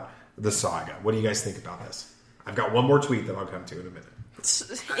throughout the saga. What do you guys think about this? I've got one more tweet that I'll come to in a minute.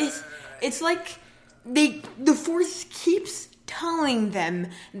 It's like the Force keeps telling them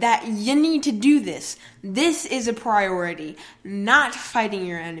that you need to do this. This is a priority, not fighting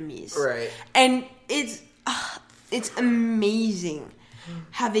your enemies. Right. And it's amazing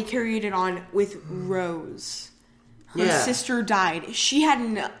how they carried it on with Rose. Her sister died. She had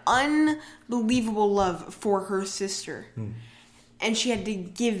an unbelievable love for her sister. And she had to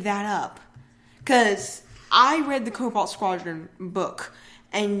give that up. Because I read the Cobalt Squadron book,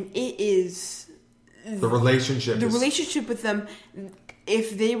 and it is... The relationship with them,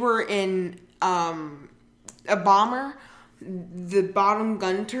 if they were in a bomber, the bottom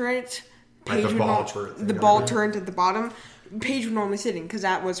gun turret, Paige the ball turret at the bottom, Paige would normally sit in because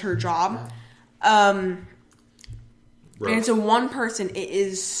that was her job. And it's a one person. It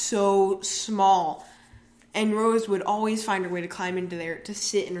is so small, and Rose would always find her way to climb into there to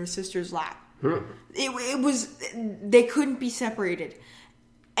sit in her sister's lap. It was they couldn't be separated.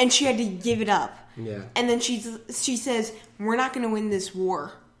 And she had to give it up. Yeah. And then she says, we're not going to win this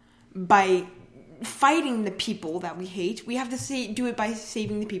war by fighting the people that we hate. We have to do it by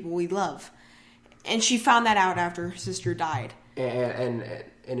saving the people we love. And she found that out after her sister died. And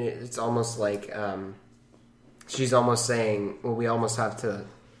it's almost like she's almost saying, well, we almost have to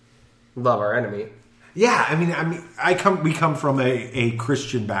love our enemy. Yeah, I mean, we come from a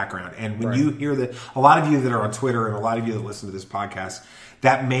Christian background, and when you hear that, a lot of you that are on Twitter and a lot of you that listen to this podcast,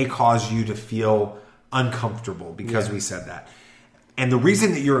 that may cause you to feel uncomfortable because we said that. And the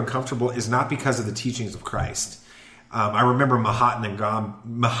reason that you're uncomfortable is not because of the teachings of Christ. I remember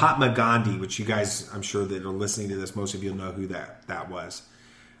Mahatma Gandhi, which you guys, I'm sure that are listening to this, most of you know who that was.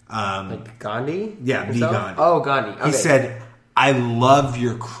 Like Gandhi? Yeah, the Gandhi. Oh, Gandhi. Okay. He said, I love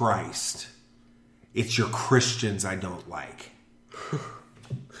your Christ. It's your Christians I don't like.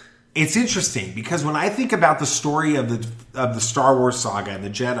 It's interesting because when I think about the story of the Star Wars saga and the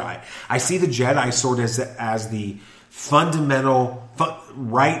Jedi, I see the Jedi sort of as the fundamental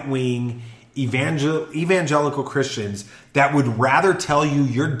right-wing evangelical Christians that would rather tell you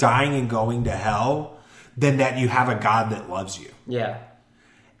you're dying and going to hell than that you have a God that loves you. Yeah.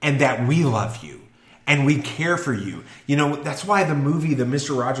 And that we love you. And we care for you. You know, that's why the movie, the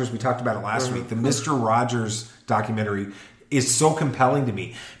Mr. Rogers, we talked about it last week, the Mr. Rogers documentary is so compelling to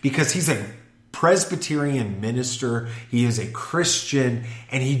me because he's a Presbyterian minister, he is a Christian,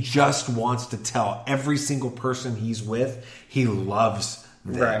 and he just wants to tell every single person he's with he loves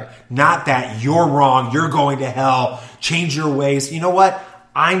them. Right. Not that you're wrong, you're going to hell, change your ways. You know what?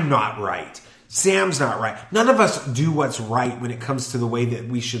 I'm not right. Sam's not right. None of us do what's right when it comes to the way that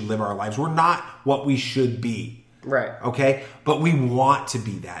we should live our lives. We're not what we should be. Right. Okay? But we want to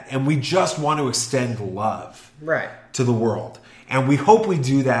be that. And we just want to extend love to the world. And we hope we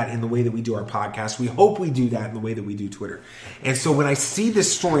do that in the way that we do our podcast. We hope we do that in the way that we do Twitter. And so when I see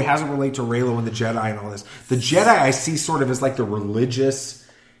this story, how does it relate to Reylo and the Jedi and all this? The Jedi I see sort of as like the religious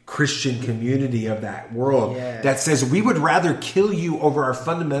Christian community of that world that says we would rather kill you over our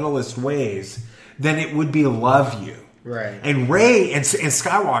fundamentalist ways than it would be love you. Right. And Rey and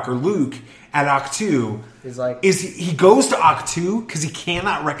Skywalker, Luke, at Ahch-To, he goes to Ahch-To because he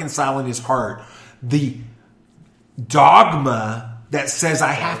cannot reconcile in his heart the dogma that says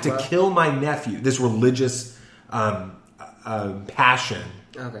I have to kill my nephew, this religious passion,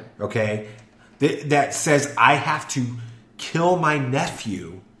 okay, that says I have to kill my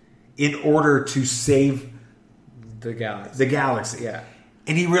nephew in order to save the galaxy. The galaxy. Yeah.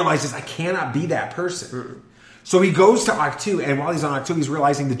 And he realizes I cannot be that person. So he goes to Ahch-To, and while he's on Ahch-To, he's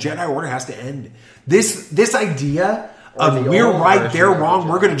realizing the Jedi Order has to end. This idea of we're right, they're wrong,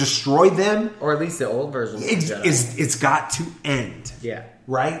 we're going to destroy them. Or at least the old version of the Jedi. It's got to end. Yeah.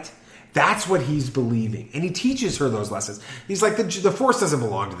 Right? That's what he's believing. And he teaches her those lessons. He's like, the Force doesn't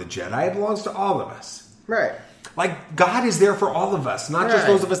belong to the Jedi. It belongs to all of us. Right. Like, God is there for all of us. Not just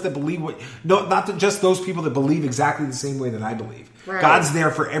those of us that believe not just those people that believe exactly the same way that I believe. Right. God's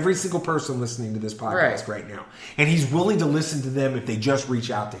there for every single person listening to this podcast right now. And he's willing to listen to them if they just reach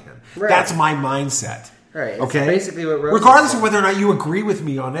out to him. Right. That's my mindset. Right. It's okay? basically what Rose regardless of whether or not you agree with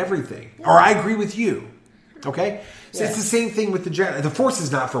me on everything. Or I agree with you. Okay? So it's the same thing with the Jedi. The Force is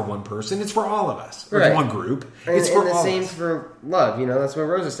not for one person. It's for all of us. Or one group. It's for all of us. And the same for love. You know, that's what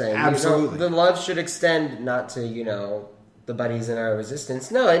Rose is saying. Absolutely. You know, the love should extend not to, the buddies in our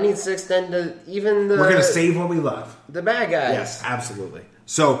resistance. No, it needs to extend to even the... We're going to save what we love. The bad guys. Yes, absolutely.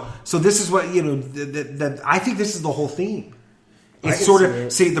 So this is what, I think this is the whole theme. It's sort of...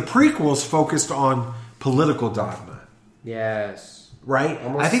 the prequels focused on political dogma. Yes. Right?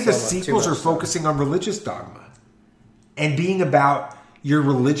 I think the sequels are focusing on religious dogma. And being about your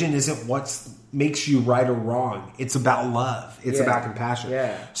religion isn't what makes you right or wrong. It's about love. It's about compassion.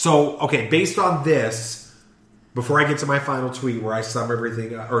 Yeah. So, okay, based on this, before I get to my final tweet where I sum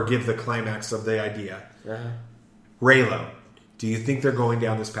everything up, or give the climax of the idea, Reylo, do you think they're going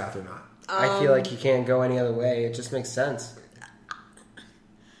down this path or not? I feel like you can't go any other way. It just makes sense.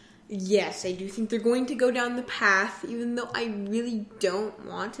 Yes, I do think they're going to go down the path, even though I really don't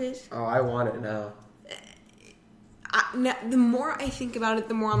want it. Oh, I want it now. The more I think about it,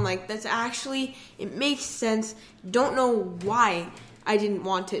 the more I'm like, it makes sense. Don't know why I didn't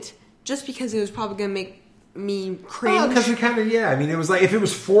want it. Just because it was probably going to make me cringe. Because we kind of, it was like, if it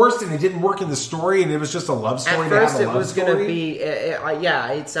was forced and it didn't work in the story and it was just a love story to have a love story. At first it was going to be,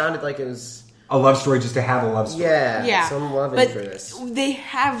 it sounded like it was... a love story just to have a love story. Yeah. So I'm loving for this. They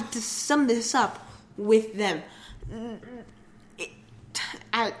have to sum this up with them.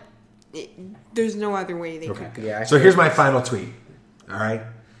 There's no other way they could go. Yeah, so here's my final tweet. All right?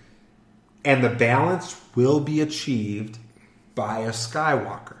 And the balance will be achieved by a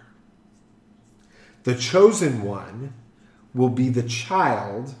Skywalker. The chosen one will be the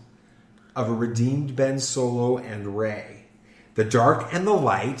child of a redeemed Ben Solo and Rey. The dark and the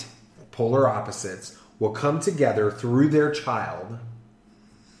light, polar opposites, will come together through their child,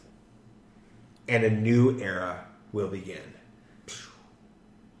 and a new era will begin.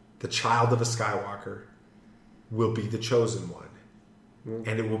 The child of a Skywalker will be the chosen one.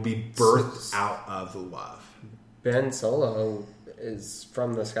 And it will be birthed out of the love. Ben Solo is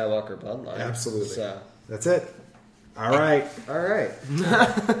from the Skywalker bloodline. Absolutely. So. That's it. All right.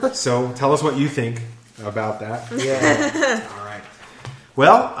 So tell us what you think about that. Yeah. All right.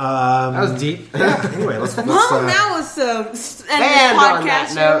 Well, that was deep. Yeah. Anyway, let's now let's end this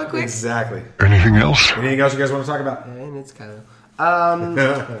podcast real quick. Exactly. Anything else? Anything else you guys want to talk about? And it's kind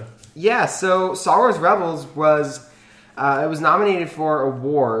of. Yeah. So Star Wars Rebels was. It was nominated for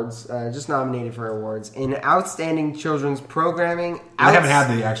awards, just nominated for awards in Outstanding Children's Programming. I haven't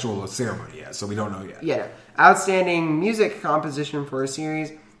had the actual ceremony yet, so we don't know yet. Yeah. Outstanding Music Composition for a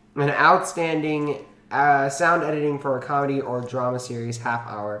Series, and Outstanding Sound Editing for a Comedy or Drama Series, Half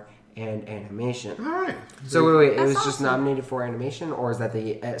Hour, and Animation. All right. So wait, it was just nominated for animation, or is that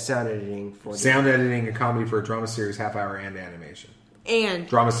the sound editing for... Sound editing, a comedy for a drama series, half hour, and animation. And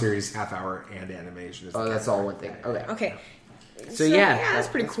drama series, half hour, and animation. Oh, that's all one thing. Okay. So yeah, that's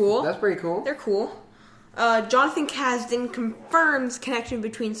pretty cool. That's pretty cool. They're cool. Jonathan Kasdan confirms connection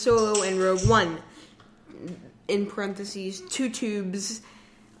between Solo and Rogue One. In parentheses, 2 tubes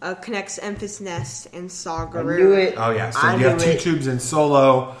connects Enfys Nest and Saw Gerrera. I knew it. Oh yeah, so you have 2 tubes in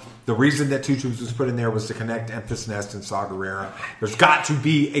Solo. The reason that 2 tubes was put in there was to connect Enfys Nest and Saw Gerrera. There's got to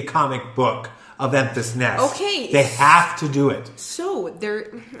be a comic book of Enfys Nest. Okay. They have to do it. So,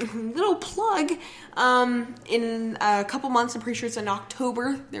 their little plug, in a couple months, I'm pretty sure it's in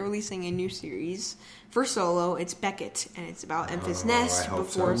October, they're releasing a new series for Solo. It's Beckett, and it's about Enfys Nest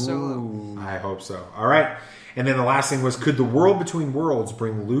before Solo. I hope so. All right. And then the last thing was, could the World Between Worlds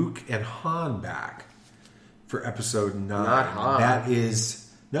bring Luke and Han back for episode 9? Not Han. That is...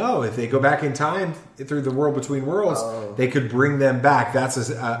 No, if they go back in time through the World Between Worlds, they could bring them back. That's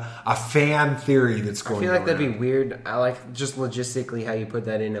a fan theory that's going on. I feel like that'd be weird. I like just logistically how you put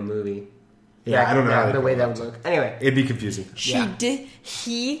that in a movie. Yeah, I don't know how the way that would look. Anyway, it'd be confusing.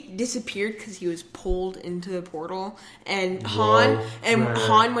 He disappeared because he was pulled into the portal, and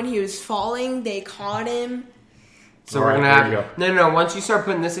Han when he was falling, they caught him. So we're gonna have no. Once you start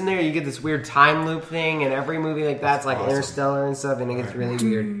putting this in there, you get this weird time loop thing, and every movie like that's like awesome. Interstellar and stuff, and it gets really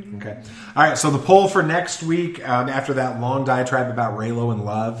weird. Okay, all right. So the poll for next week, after that long diatribe about Reylo and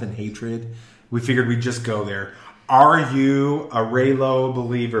love and hatred, we figured we'd just go there. Are you a Reylo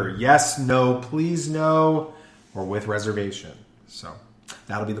believer? Yes, no, please, no, or with reservation? So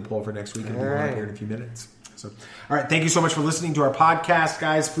that'll be the poll for next week, and we'll be right here in a few minutes. So, all right, thank you so much for listening to our podcast,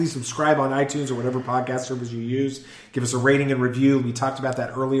 guys. Please subscribe on iTunes or whatever podcast service you use. Give us a rating and review. We talked about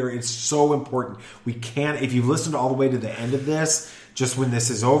that earlier. It's so important. If you've listened all the way to the end of this, just when this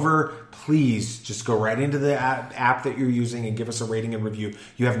is over, please just go right into the app that you're using and give us a rating and review.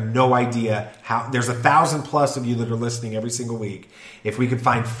 You have no idea how... There's 1,000+ of you that are listening every single week. If we could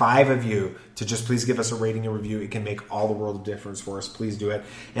find 5 of you to just please give us a rating and review, it can make all the world of difference for us. Please do it.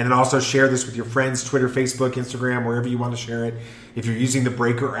 And then also share this with your friends, Twitter, Facebook, Instagram, wherever you want to share it. If you're using the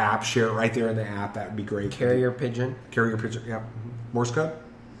Breaker app, share it right there in the app. That would be great. Carrier pigeon, yeah. Morse code?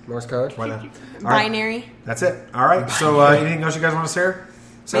 Morse code. Why not? Binary. Right. That's it. All right. So anything else you guys want to share?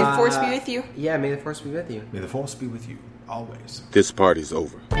 May the Force be with you. Yeah, may the Force be with you. May the Force be with you always. This party's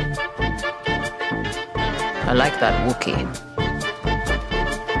over. I like that Wookiee.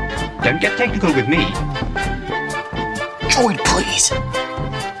 Don't get technical with me. Droid, please.